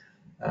BC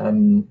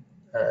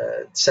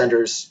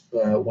centers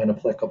when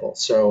applicable.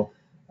 So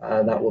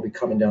that will be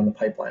coming down the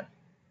pipeline.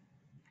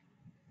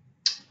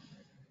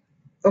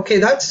 Okay,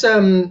 that's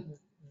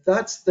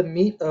the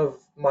meat of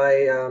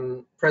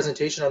my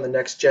presentation on the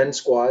NextGen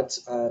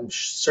squads.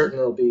 Certain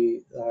there'll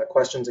be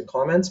questions and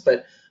comments,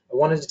 but I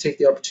wanted to take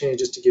the opportunity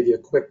just to give you a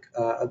quick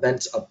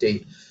events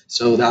update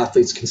so the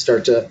athletes can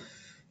start to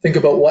think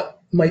about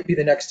what might be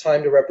the next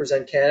time to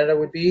represent Canada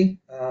would be.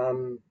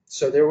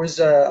 So there was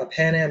a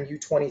Pan Am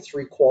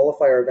U23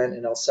 qualifier event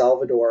in El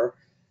Salvador,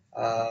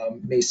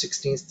 May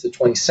 16th to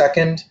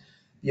 22nd.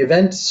 The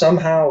event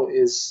somehow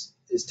is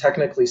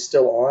technically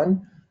still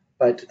on,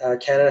 but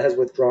Canada has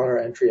withdrawn our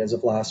entry as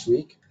of last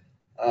week,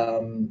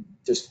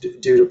 just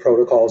due to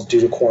protocols,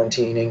 due to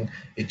quarantining.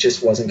 It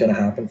just wasn't going to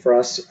happen for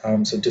us,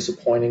 so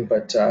disappointing,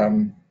 but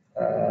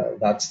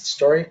that's the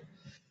story.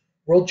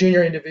 World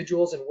Junior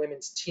Individuals and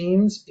Women's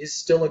Teams is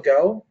still a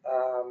go,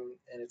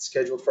 and it's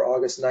scheduled for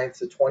August 9th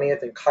to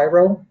 20th in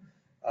Cairo.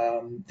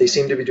 They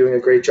seem to be doing a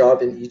great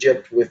job in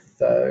Egypt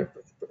with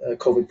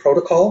COVID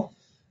protocol,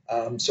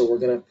 so we're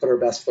going to put our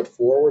best foot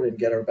forward and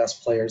get our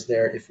best players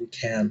there if we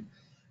can.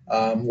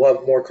 We'll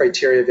have more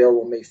criteria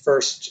available May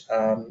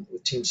 1st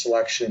with team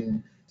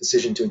selection,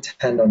 decision to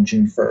attend on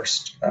June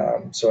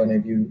 1st. So any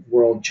of you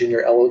World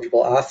Junior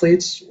eligible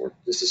athletes,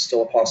 this is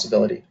still a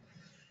possibility.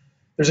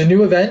 There's a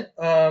new event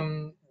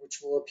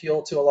which will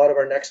appeal to a lot of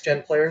our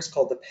NextGen players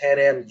called the Pan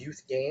Am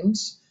Youth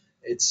Games.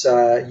 It's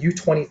a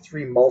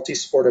U23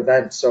 multi-sport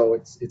event, so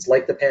it's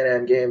like the Pan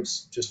Am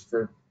Games, just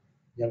for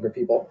younger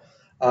people.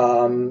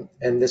 And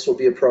this will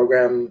be a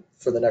program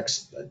for the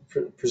next,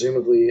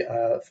 presumably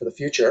for the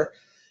future.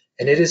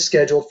 And it is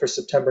scheduled for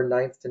September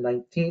 9th to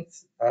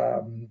 19th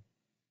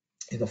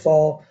in the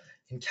fall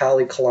in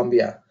Cali,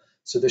 Colombia.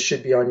 So this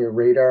should be on your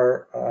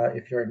radar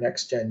if you're a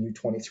NextGen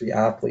U23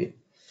 athlete.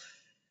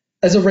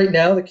 As of right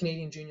now, the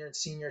Canadian Junior and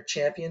Senior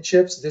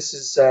Championships, this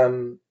is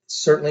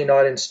certainly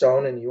not in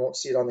stone, and you won't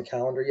see it on the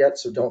calendar yet,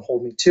 so don't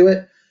hold me to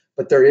it.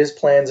 But there is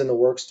plans in the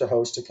works to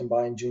host a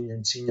combined Junior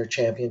and Senior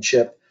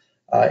Championship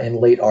in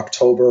late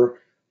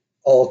October,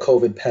 all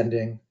COVID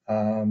pending.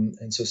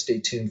 And so stay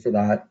tuned for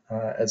that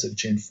as of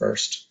June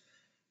 1st.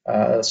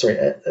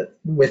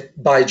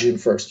 By June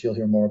 1st, you'll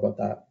hear more about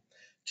that.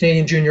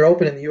 Canadian Junior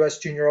Open and the US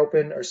Junior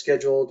Open are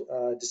scheduled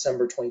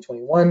December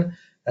 2021,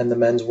 and the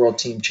Men's World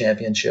Team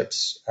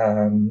Championships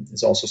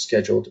is also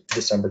scheduled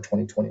December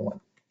 2021.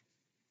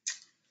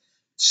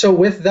 So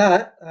with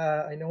that,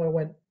 I know I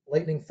went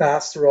lightning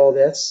fast through all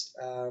this,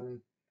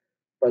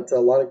 but a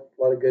lot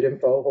of good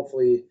info.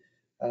 Hopefully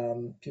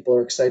people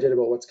are excited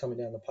about what's coming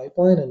down the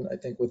pipeline, and I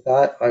think with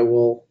that, I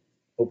will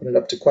open it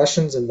up to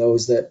questions, and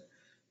those that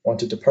want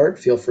to depart,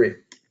 feel free.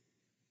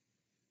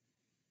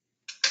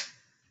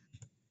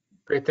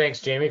 Great, thanks,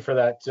 Jamie, for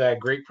that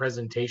great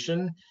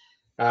presentation.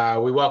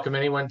 We welcome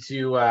anyone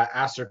to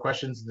ask their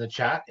questions in the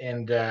chat,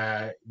 and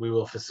we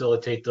will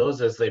facilitate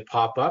those as they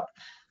pop up.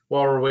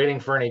 While we're waiting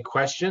for any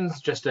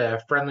questions, just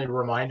a friendly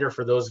reminder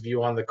for those of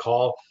you on the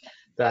call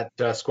that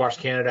Squash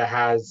Canada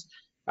has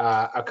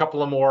a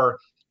couple of more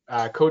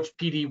Coach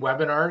PD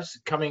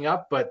webinars coming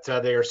up, but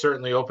they are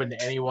certainly open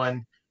to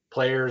anyone,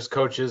 players,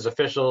 coaches,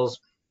 officials,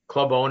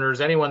 club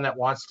owners, anyone that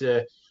wants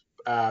to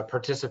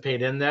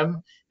participate in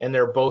them, and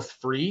they're both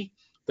free.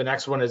 The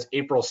next one is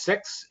April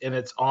 6th, and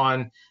it's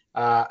on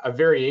a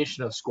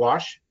variation of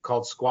squash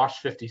called Squash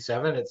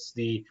 57. It's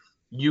the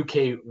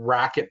UK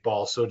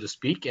racquetball, so to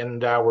speak,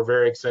 and we're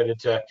very excited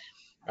to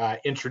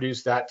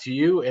introduce that to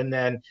you. And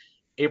then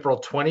April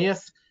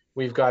 20th,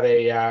 we've got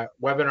a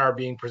webinar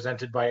being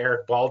presented by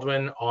Eric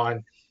Baldwin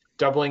on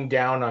doubling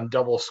down on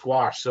double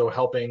squash, so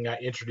helping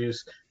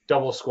introduce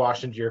double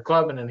squash into your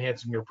club and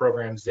enhancing your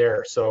programs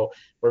there. So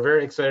we're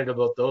very excited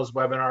about those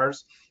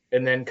webinars.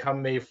 And then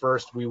come May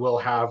 1st, we will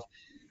have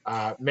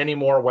many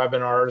more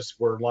webinars.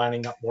 We're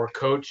lining up more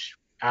coach,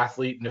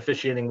 athlete, and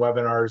officiating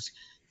webinars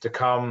to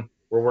come.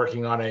 We're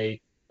working on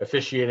a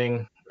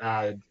officiating,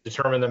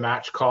 determine the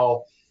match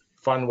call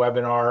fun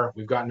webinar.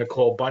 We've got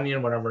Nicole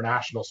Bunyan, one of our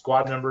national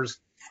squad members,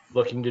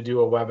 looking to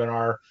do a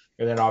webinar.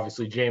 And then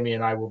obviously Jamie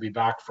and I will be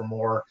back for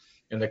more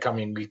in the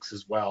coming weeks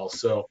as well.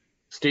 So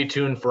stay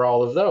tuned for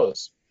all of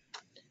those.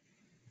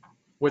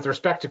 With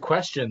respect to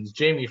questions,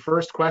 Jamie,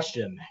 first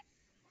question.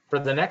 For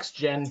the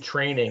NextGen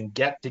training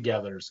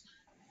get-togethers,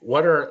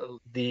 what are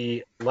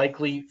the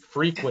likely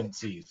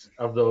frequencies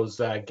of those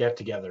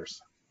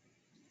get-togethers?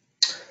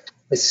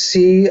 I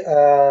see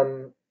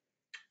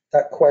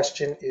that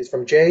question is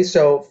from Jay.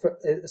 So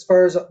as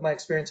far as my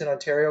experience in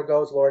Ontario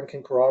goes, Lauren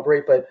can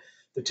corroborate, but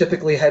they're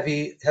typically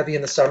heavy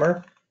in the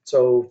summer.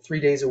 So 3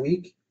 days a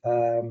week,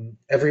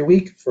 every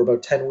week for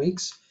about 10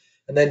 weeks.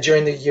 And then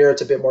during the year,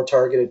 it's a bit more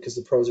targeted because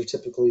the pros are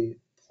typically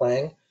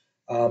playing.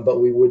 But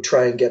we would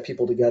try and get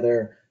people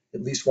together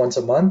at least once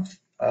a month.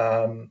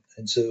 And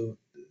so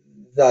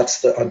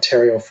that's the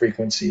Ontario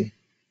frequency.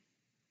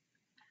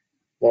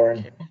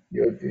 Lauren,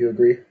 you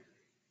agree?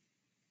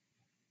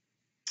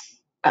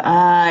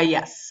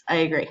 Yes, I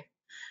agree.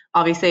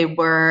 Obviously,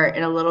 we're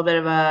in a little bit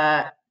of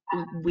a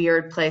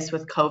weird place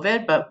with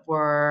COVID, but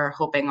we're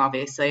hoping,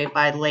 obviously,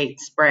 by late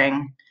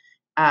spring,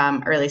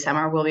 early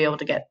summer, we'll be able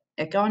to get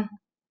it going.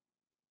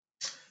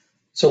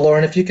 So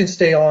Lauren, if you can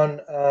stay on,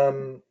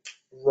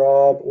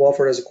 Rob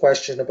Walford has a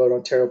question about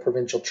Ontario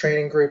provincial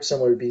training groups,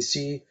 similar to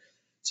BC.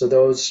 So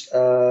those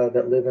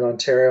that live in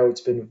Ontario,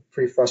 it's been a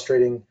pretty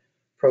frustrating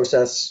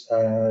process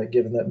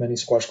given that many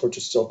squash courts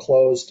are still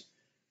closed.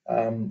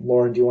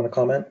 Lauren, do you want to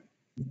comment?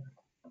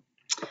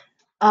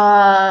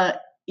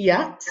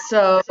 Yeah,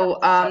 so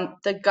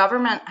the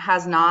government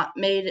has not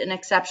made an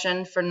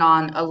exception for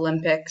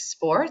non-Olympic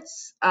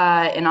sports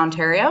in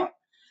Ontario.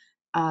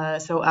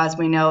 So as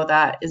we know,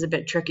 that is a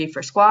bit tricky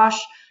for squash.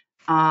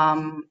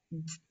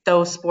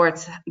 Those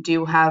sports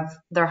do have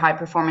their high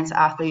performance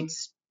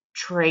athletes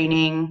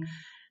training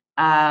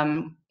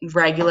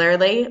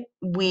regularly.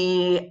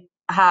 We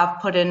have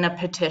put in a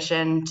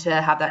petition to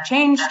have that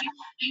changed,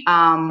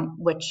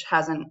 which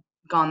hasn't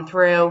gone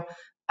through.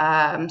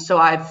 So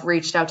I've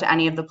reached out to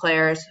any of the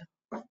players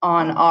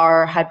on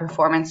our high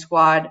performance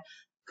squad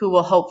who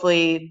will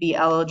hopefully be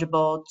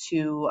eligible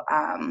to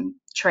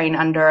train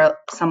under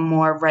some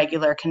more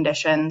regular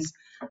conditions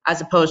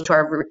as opposed to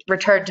our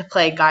return to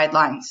play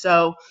guidelines.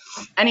 So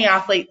any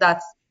athlete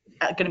that's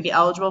going to be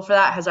eligible for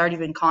that has already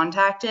been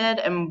contacted,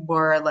 and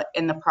we're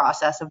in the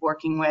process of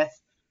working with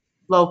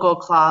local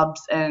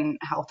clubs and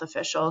health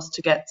officials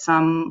to get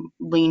some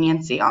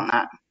leniency on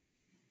that.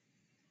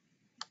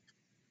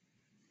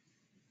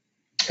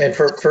 And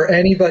for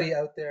anybody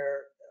out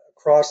there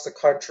across the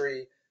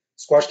country,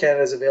 Squash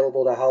Canada is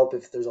available to help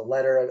if there's a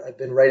letter. I've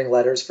been writing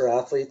letters for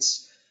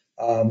athletes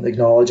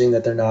acknowledging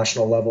that they're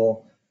national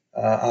level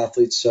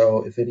athletes.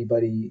 So if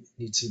anybody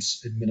needs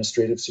some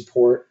administrative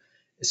support,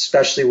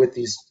 especially with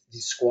these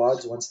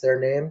squads once they're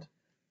named,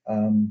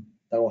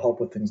 that will help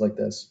with things like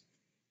this.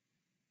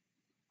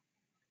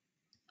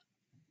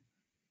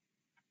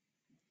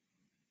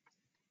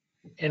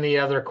 Any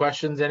other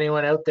questions,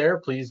 anyone out there?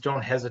 Please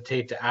don't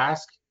hesitate to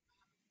ask.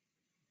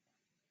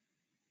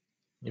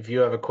 If you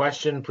have a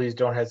question, please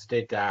don't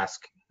hesitate to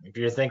ask. If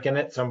you're thinking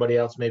it, somebody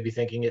else may be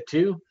thinking it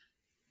too.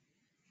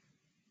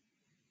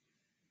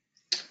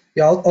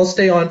 Yeah, I'll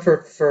stay on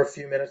for a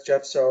few minutes,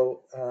 Jeff.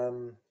 So,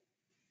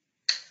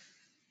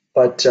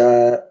 but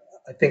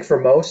I think for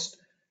most,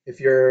 if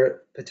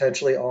you're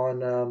potentially on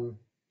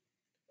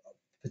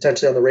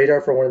the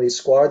radar for one of these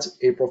squads,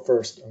 April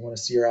 1st, I want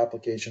to see your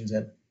applications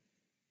in.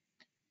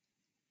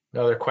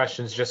 Another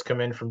question's just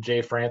come in from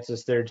Jay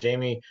Francis there.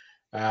 Jamie,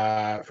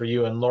 for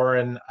you and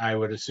Lauren, I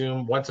would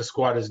assume once a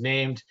squad is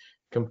named,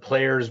 can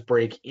players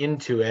break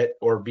into it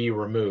or be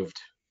removed?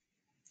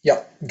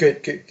 Yeah,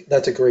 good.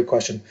 That's a great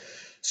question.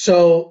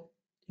 So,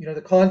 the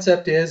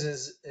concept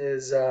is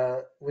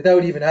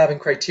without even having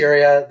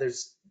criteria,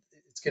 it's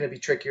going to be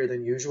trickier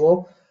than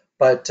usual.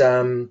 But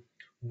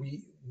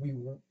we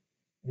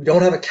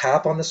don't have a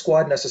cap on the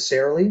squad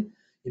necessarily.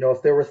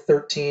 If there were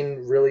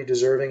 13 really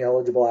deserving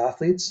eligible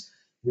athletes,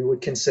 we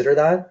would consider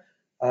that.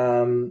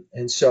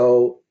 And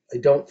so I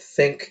don't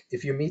think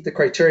if you meet the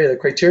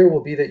criteria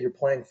will be that you're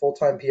playing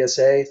full-time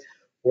PSA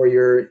or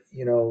you're,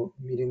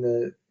 meeting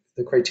the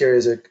criteria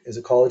as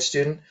a college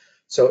student.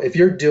 So if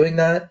you're doing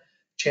that,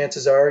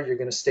 chances are you're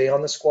going to stay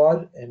on the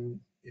squad.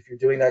 And if you're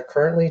doing that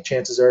currently,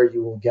 chances are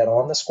you will get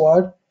on the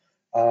squad.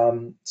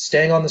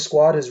 Staying on the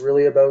squad is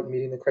really about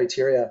meeting the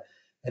criteria.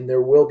 And there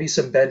will be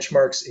some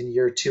benchmarks in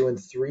year 2 and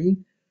 3.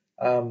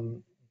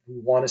 We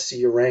want to see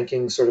your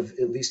rankings sort of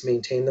at least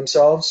maintain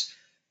themselves.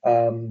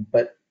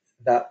 But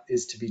that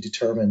is to be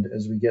determined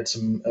as we get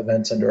some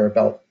events under our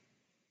belt.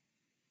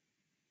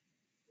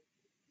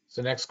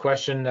 So next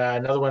question,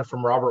 another one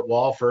from Robert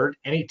Walford.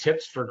 Any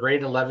tips for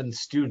grade 11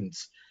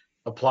 students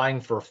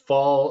applying for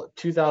fall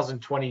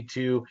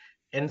 2022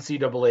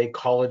 NCAA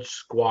college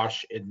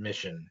squash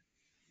admission?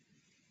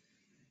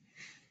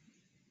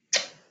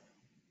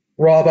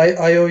 Rob,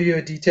 I owe you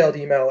a detailed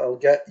email. I'll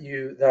get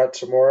you that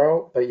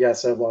tomorrow. But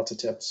yes, I have lots of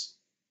tips.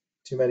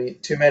 Too many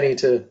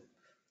to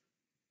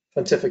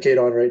pontificate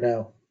on right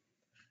now.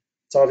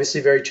 It's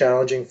obviously very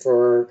challenging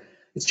for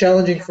it's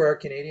challenging for our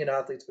Canadian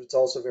athletes, but it's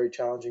also very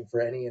challenging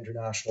for any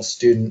international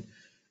student.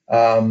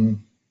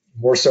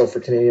 More so for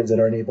Canadians that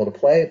aren't able to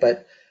play,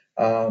 but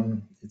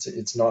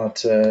it's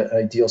not an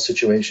ideal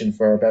situation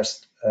for our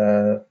best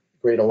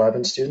grade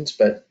 11 students,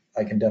 but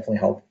I can definitely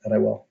help, and I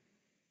will.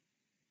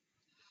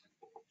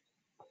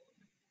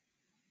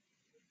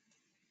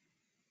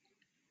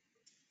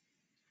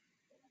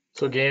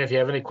 So again, if you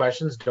have any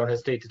questions, don't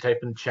hesitate to type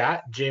in the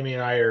chat. Jamie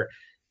and I are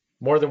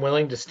more than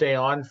willing to stay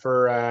on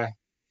for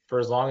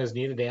as long as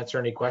needed to answer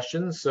any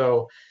questions.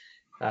 So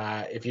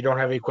if you don't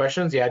have any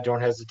questions, yeah,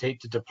 don't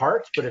hesitate to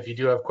depart. But if you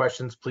do have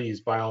questions,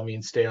 please, by all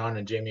means, stay on,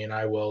 and Jamie and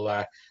I will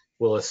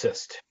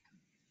assist.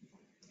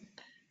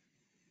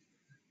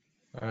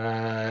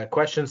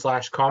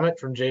 Question/comment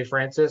from Jay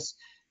Francis.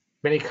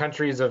 Many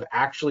countries have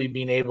actually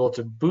been able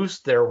to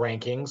boost their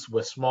rankings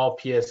with small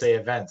PSA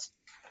events.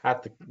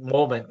 At the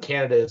moment,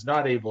 Canada is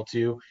not able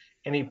to.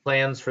 Any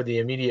plans for the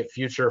immediate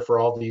future for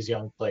all these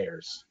young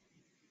players?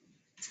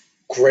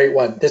 Great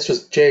one. This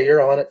was, Jay,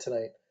 you're on it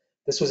tonight.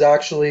 This was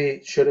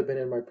actually, should have been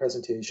in my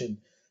presentation.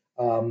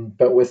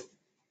 But with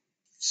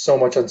so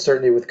much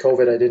uncertainty with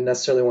COVID, I didn't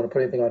necessarily want to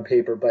put anything on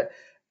paper, but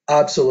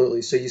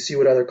absolutely. So you see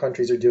what other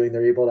countries are doing.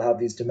 They're able to have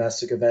these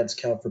domestic events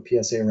count for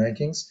PSA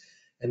rankings.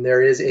 And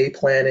there is a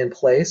plan in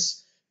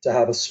place to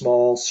have a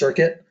small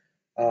circuit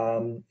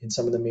in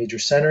some of the major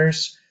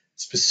centers,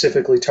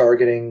 specifically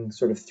targeting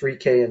sort of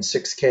 3K and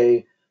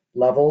 6K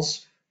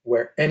levels,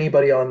 where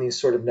anybody on these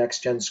sort of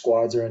next gen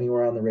squads or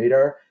anywhere on the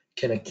radar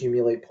can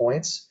accumulate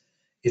points.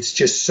 It's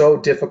just so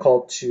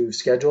difficult to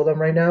schedule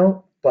them right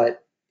now,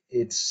 but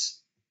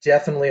it's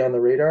definitely on the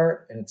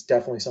radar, and it's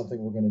definitely something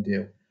we're going to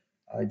do.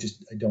 I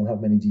don't have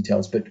many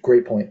details, but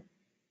great point.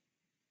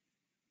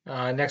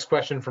 Next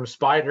question from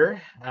Spider.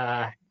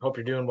 Hope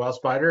you're doing well,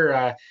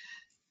 Spider.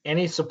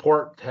 Any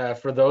support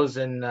for those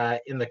in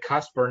the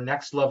cusp or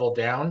next level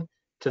down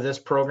to this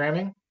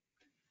programming?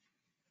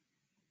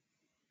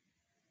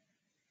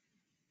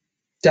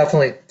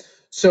 Definitely.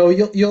 So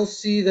you'll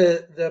see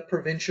the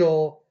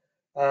provincial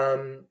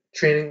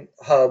training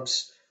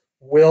hubs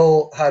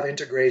will have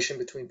integration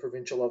between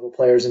provincial level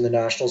players and the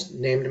national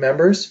named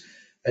members.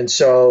 And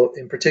so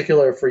in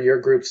particular for your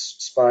groups,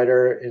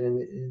 Spider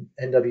and in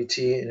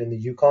NWT and in the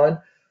Yukon,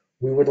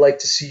 we would like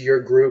to see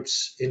your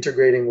groups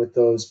integrating with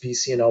those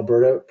BC and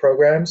Alberta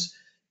programs,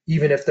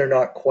 even if they're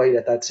not quite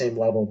at that same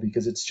level,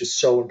 because it's just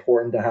so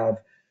important to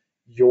have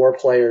your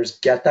players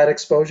get that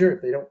exposure.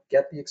 If they don't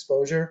get the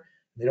exposure,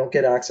 they don't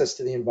get access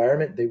to the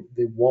environment,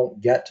 they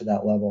won't get to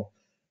that level.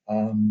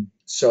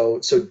 So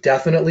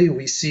definitely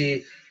we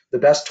see the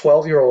best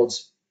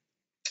 12-year-olds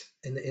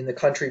in the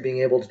country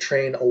being able to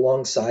train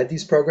alongside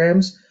these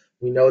programs.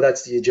 We know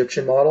that's the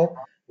Egyptian model.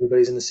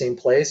 Everybody's in the same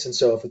place. And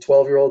so if a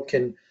 12-year-old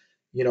can,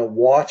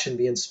 watch and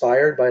be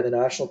inspired by the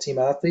national team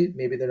athlete,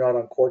 maybe they're not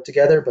on court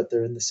together, but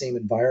they're in the same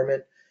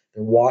environment,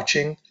 they're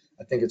watching,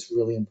 I think it's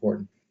really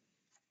important.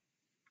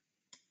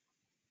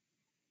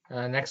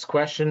 Next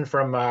question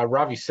from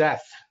Ravi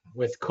Seth.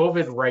 With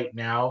COVID right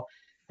now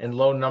and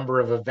low number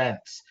of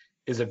events,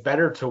 is it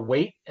better to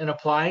wait and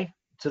apply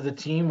to the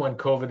team when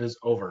COVID is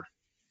over?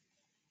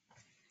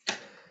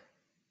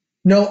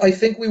 No, I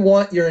think we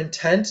want your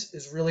intent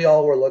is really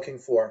all we're looking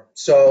for.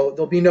 So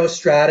there'll be no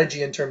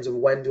strategy in terms of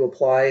when to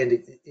apply, and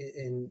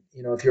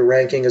if your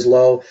ranking is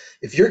low,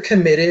 if you're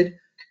committed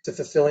to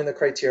fulfilling the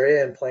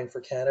criteria and playing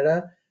for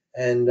Canada,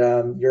 and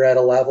you're at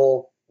a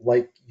level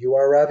like you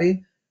are,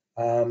 Ravi,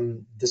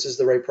 this is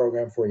the right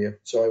program for you.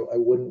 So I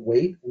wouldn't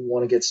wait. We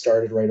want to get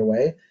started right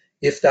away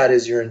if that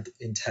is your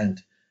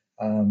intent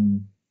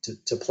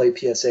to play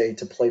PSA,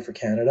 to play for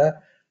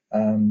Canada.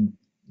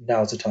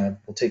 Now's the time.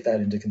 We'll take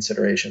that into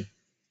consideration.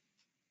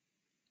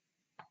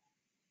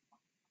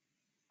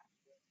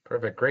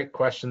 Perfect. Great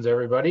questions,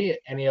 everybody.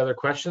 Any other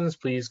questions,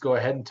 please go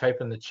ahead and type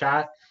in the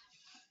chat.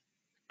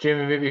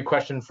 Jamie, maybe a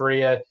question for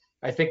you.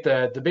 I think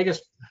the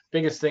biggest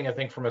thing, I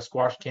think, from a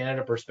Squash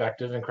Canada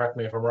perspective, and correct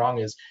me if I'm wrong,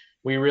 is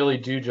we really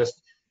do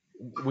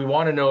we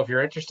want to know if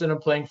you're interested in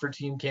playing for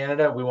Team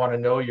Canada. We want to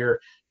know your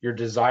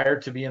desire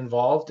to be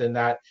involved, and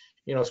that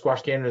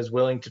Squash Canada is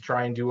willing to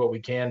try and do what we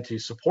can to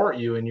support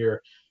you in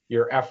your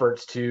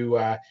efforts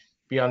to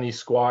be on these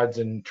squads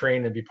and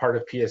train and be part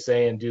of PSA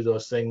and do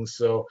those things.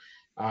 So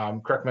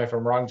correct me if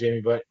I'm wrong,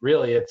 Jamie, but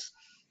really it's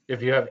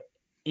if you have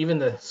even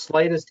the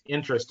slightest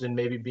interest in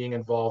maybe being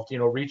involved,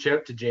 reach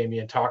out to Jamie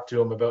and talk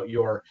to him about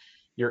your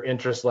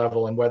interest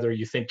level and whether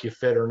you think you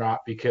fit or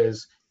not,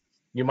 because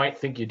you might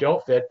think you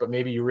don't fit, but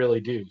maybe you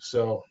really do.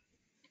 So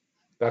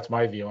that's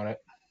my view on it.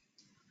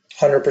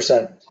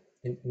 100%.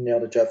 You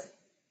nailed it, Jeff.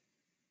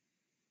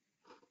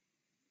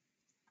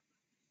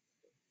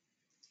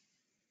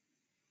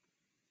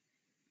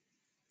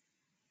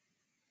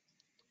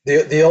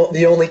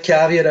 The only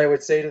caveat I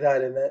would say to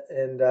that,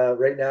 and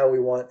right now we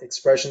want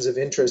expressions of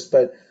interest,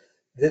 but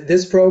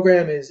this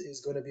program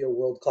is going to be a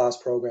world-class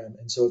program.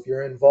 And so if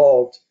you're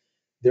involved,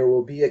 there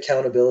will be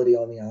accountability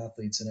on the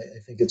athletes. And I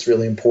think it's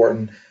really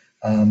important.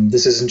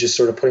 This isn't just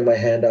sort of putting my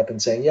hand up and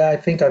saying, yeah, I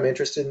think I'm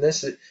interested in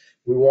this.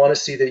 We want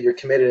to see that you're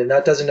committed. And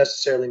that doesn't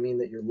necessarily mean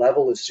that your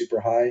level is super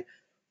high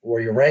or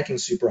you're ranking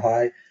super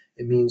high,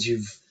 it means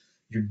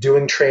you're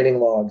doing training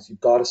logs, you've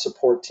got a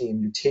support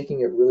team, you're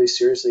taking it really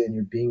seriously, and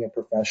you're being a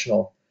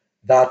professional.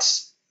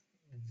 That's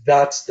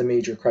the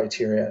major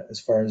criteria as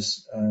far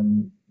as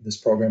this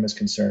program is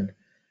concerned.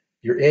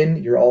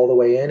 You're all the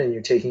way in, and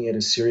you're taking it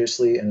as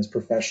seriously and as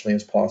professionally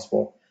as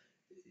possible.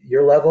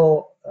 Your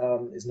level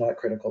is not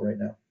critical right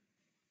now.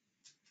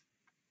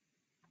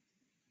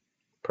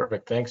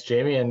 Perfect. Thanks,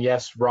 Jamie. And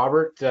yes,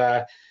 Robert,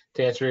 to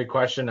answer your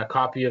question, a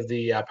copy of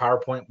the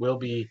PowerPoint will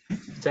be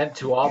sent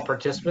to all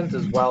participants,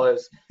 as well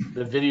as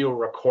the video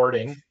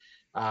recording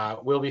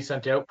will be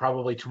sent out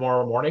probably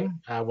tomorrow morning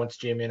once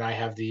Jamie and I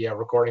have the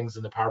recordings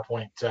and the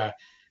PowerPoint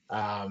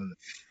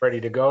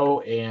ready to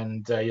go.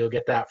 And you'll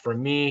get that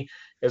from me,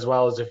 as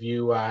well as if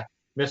you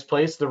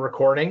misplace the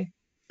recording,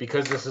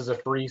 because this is a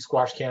free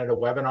Squash Canada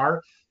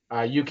webinar,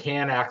 you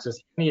can access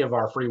any of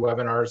our free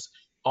webinars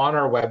on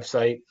our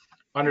website.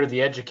 Under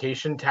the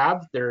education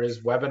tab, there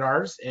is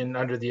webinars, and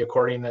under the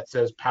accordion that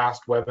says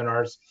past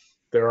webinars,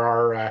 there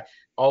are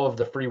all of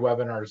the free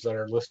webinars that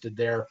are listed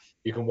there.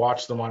 You can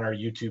watch them on our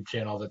YouTube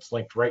channel that's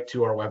linked right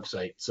to our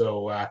website.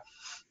 So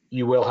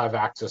you will have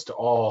access to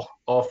all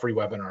free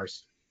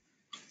webinars.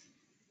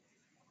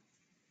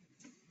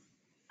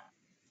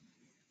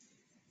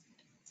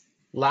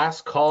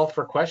 Last call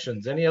for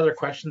questions. Any other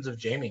questions of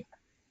Jamie?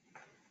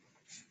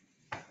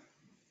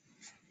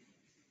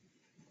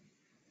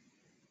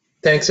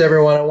 Thanks,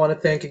 everyone. I want to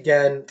thank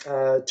again,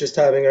 just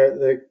having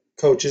the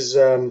coaches,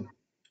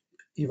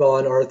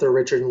 Yvonne, Arthur,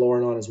 Richard, and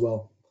Lauren on as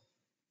well.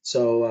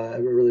 So I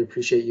really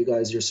appreciate you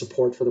guys, your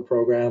support for the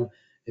program.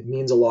 It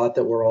means a lot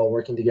that we're all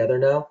working together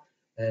now,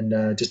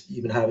 and just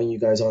even having you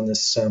guys on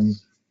this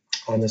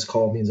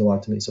call means a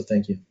lot to me. So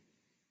thank you.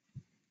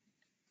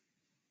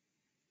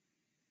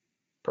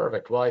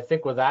 Perfect. Well, I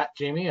think with that,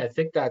 Jamie, I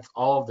think that's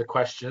all of the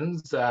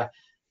questions.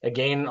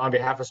 Again, on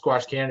behalf of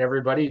Squash Canada,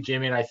 everybody,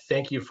 Jamie and I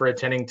thank you for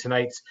attending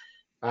tonight's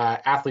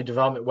athlete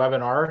development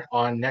webinar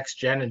on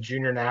NextGen and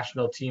junior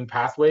national team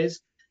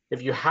pathways.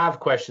 If you have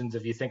questions,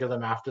 if you think of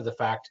them after the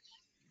fact,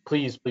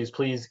 please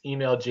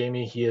email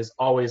Jamie. He is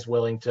always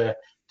willing to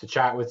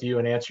chat with you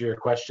and answer your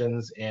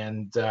questions,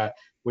 and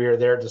we are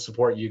there to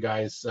support you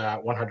guys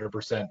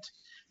 100%.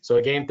 So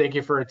again, thank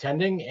you for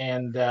attending,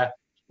 and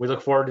we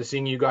look forward to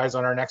seeing you guys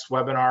on our next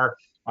webinar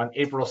on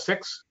April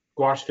 6th,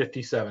 Squash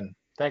 57.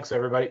 Thanks,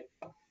 everybody.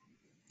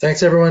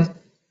 Thanks, everyone.